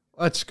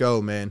 Let's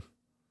go, man.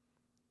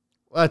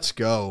 Let's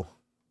go.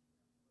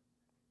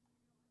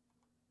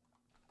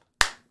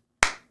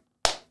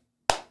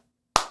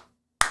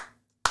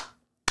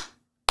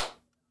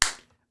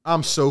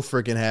 I'm so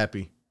freaking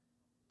happy.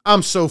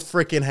 I'm so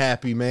freaking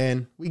happy,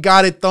 man. We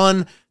got it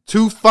done.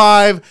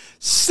 2-5.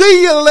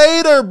 See you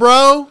later,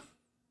 bro.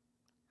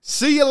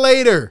 See you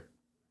later.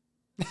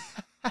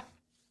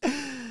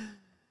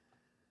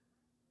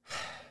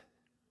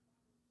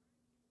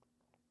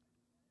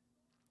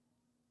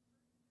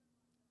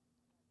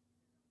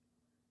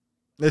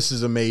 This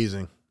is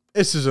amazing.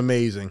 This is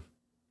amazing.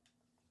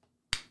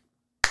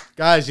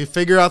 Guys, you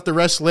figure out the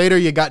rest later.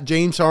 You got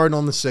James Harden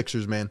on the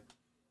Sixers, man.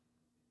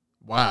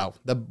 Wow.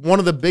 One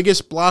of the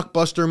biggest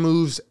blockbuster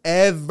moves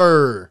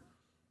ever.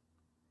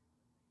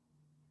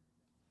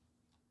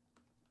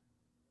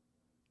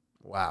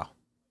 Wow.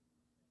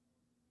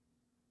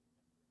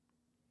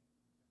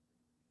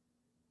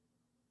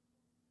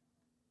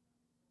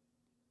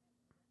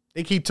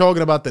 They keep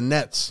talking about the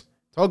Nets.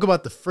 Talk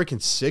about the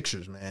freaking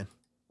Sixers, man.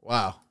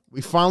 Wow.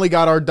 We finally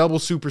got our double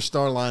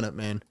superstar lineup,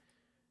 man.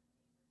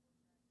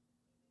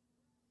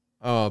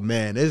 Oh,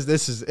 man. This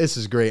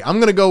is great. I'm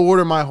going to go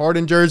order my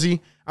Harden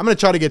jersey. I'm going to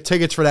try to get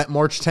tickets for that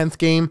March 10th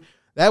game.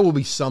 That will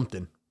be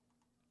something.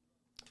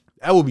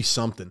 That will be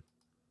something.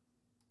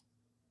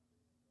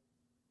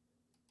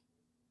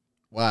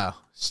 Wow.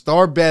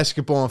 Star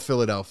basketball in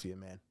Philadelphia,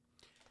 man.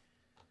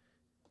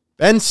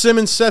 Ben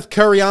Simmons, Seth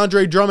Curry,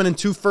 Andre Drummond, and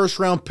 2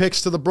 first-round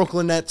picks to the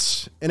Brooklyn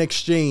Nets in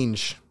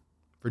exchange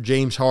for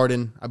James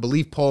Harden. I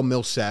believe Paul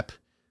Millsap.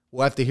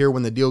 We'll have to hear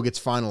when the deal gets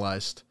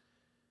finalized.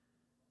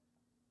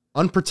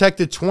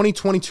 Unprotected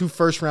 2022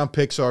 first-round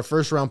picks are our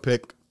first-round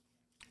pick,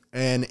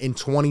 and in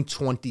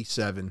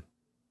 2027.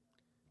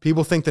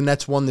 People think the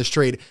Nets won this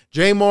trade.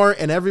 Jamar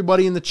and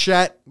everybody in the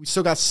chat, we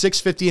still got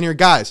 650 in here.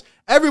 Guys,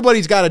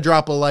 everybody's got to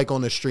drop a like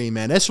on the stream,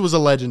 man. This was a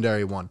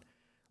legendary one.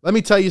 Let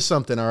me tell you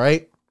something, all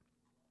right?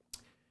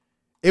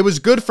 It was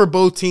good for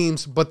both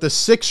teams, but the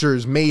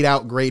Sixers made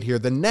out great here.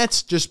 The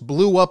Nets just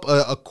blew up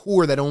a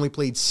core that only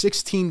played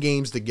 16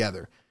 games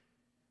together.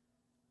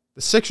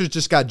 The Sixers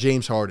just got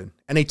James Harden,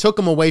 and they took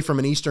him away from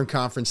an Eastern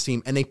Conference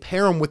team, and they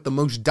pair him with the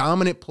most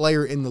dominant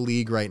player in the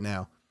league right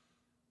now.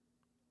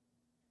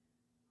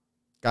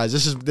 Guys,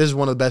 this is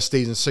one of the best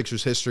days in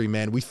Sixers history,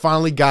 man. We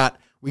finally got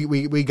we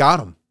got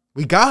him.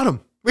 We got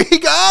him. We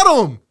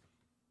got him.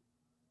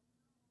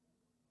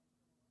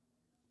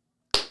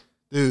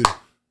 Dude.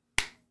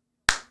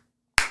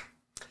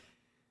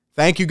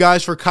 Thank you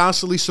guys for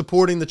constantly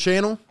supporting the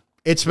channel.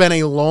 It's been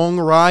a long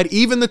ride.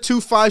 Even the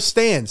 2-5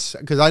 stands,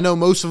 because I know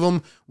most of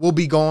them will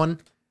be gone.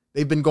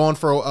 They've been gone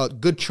for a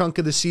good chunk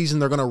of the season.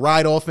 They're going to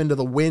ride off into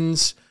the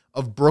winds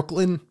of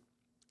Brooklyn.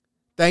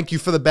 Thank you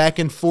for the back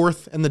and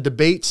forth and the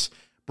debates.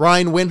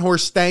 Brian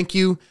Windhorst, thank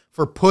you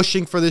for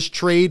pushing for this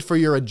trade for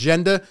your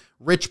agenda.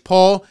 Rich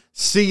Paul,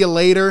 see you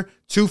later.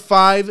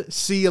 2-5,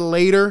 see you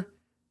later.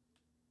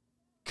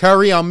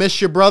 Curry, I'll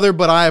miss you, brother,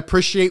 but I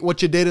appreciate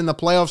what you did in the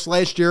playoffs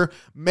last year,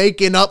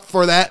 making up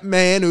for that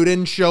man who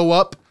didn't show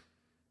up.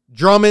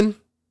 Drummond,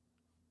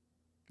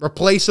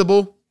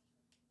 replaceable.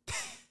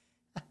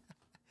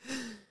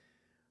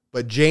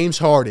 But James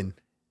Harden,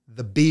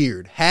 the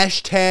beard.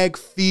 Hashtag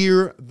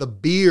fear the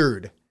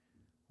beard.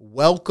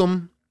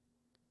 Welcome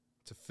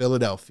to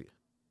Philadelphia.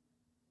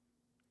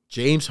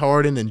 James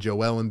Harden and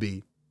Joel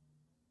Embiid.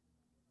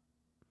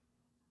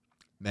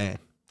 Man,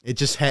 it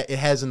just it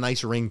has a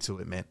nice ring to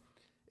it, man.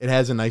 It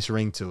has a nice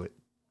ring to it.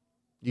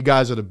 You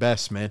guys are the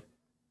best, man.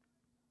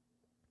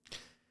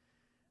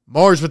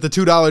 Mars with the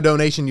 $2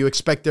 donation. You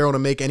expect Daryl to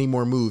make any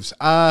more moves?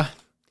 Guess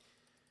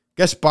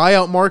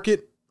buyout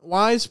market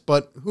wise,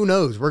 but who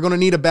knows? We're going to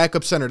need a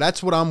backup center.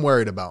 That's what I'm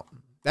worried about.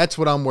 That's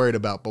what I'm worried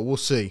about, but we'll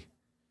see.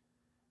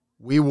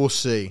 We will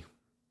see.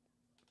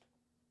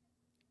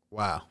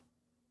 Wow.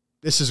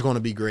 This is going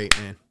to be great,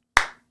 man.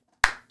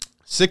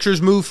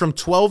 Sixers move from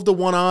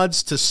 12-1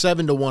 odds to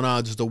 7-1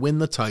 odds to win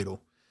the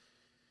title.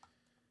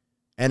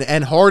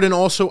 And Harden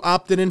also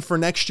opted in for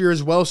next year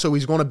as well, so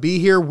he's going to be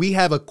here. We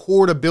have a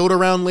core to build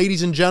around,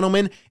 ladies and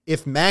gentlemen.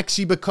 If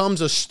Maxey becomes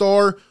a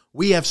star,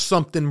 we have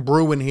something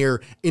brewing here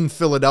in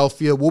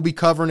Philadelphia. We'll be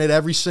covering it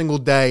every single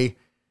day.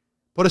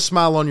 Put a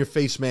smile on your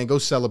face, man. Go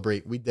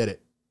celebrate. We did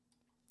it.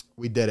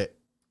 We did it.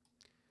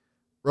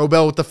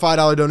 Robel with the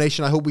 $5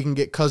 donation. I hope we can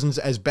get Cousins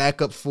as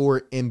backup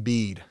for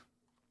Embiid.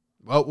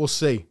 Well, we'll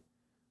see.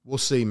 We'll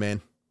see,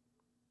 man.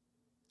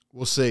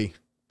 We'll see.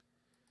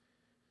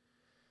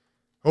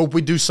 Hope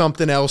we do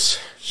something else.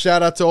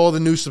 Shout out to all the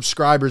new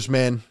subscribers,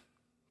 man.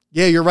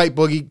 Yeah, you're right,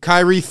 Boogie.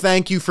 Kyrie,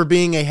 thank you for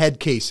being a head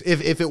case.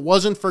 If it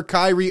wasn't for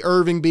Kyrie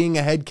Irving being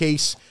a head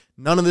case,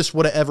 none of this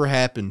would have ever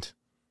happened.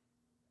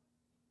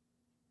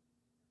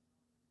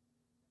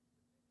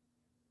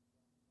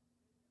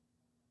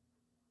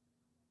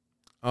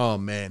 Oh,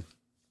 man.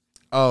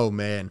 Oh,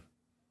 man.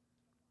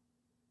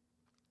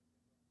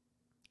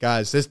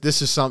 Guys,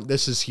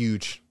 this is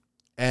huge.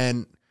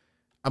 And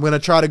I'm going to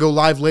try to go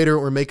live later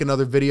or make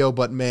another video,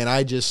 but man,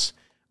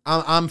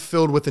 I'm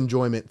filled with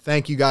enjoyment.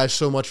 Thank you guys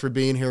so much for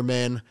being here,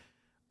 man.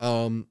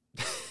 The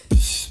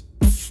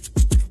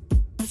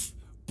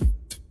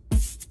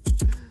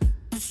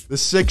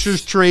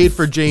Sixers trade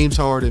for James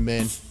Harden,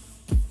 man.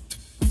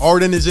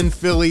 Harden is in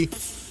Philly.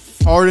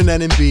 Harden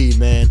and Embiid,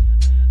 man.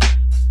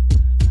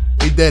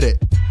 We did it.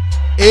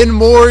 In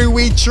Morey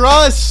we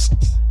trust.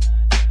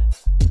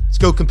 Let's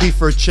go compete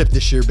for a chip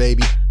this year,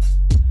 baby.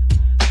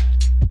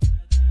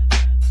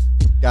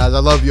 Guys, I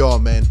love y'all,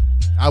 man.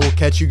 I will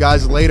catch you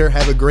guys later.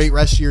 Have a great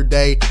rest of your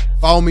day.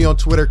 Follow me on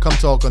Twitter. Come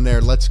talk on there.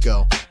 Let's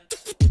go.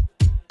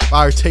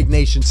 Fire Take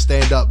Nation,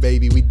 stand up,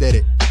 baby. We did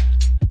it.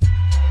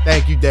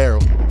 Thank you,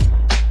 Daryl.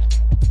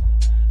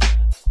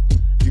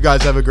 You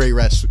guys have a great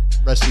rest.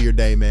 rest of your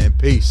day, man.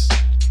 Peace.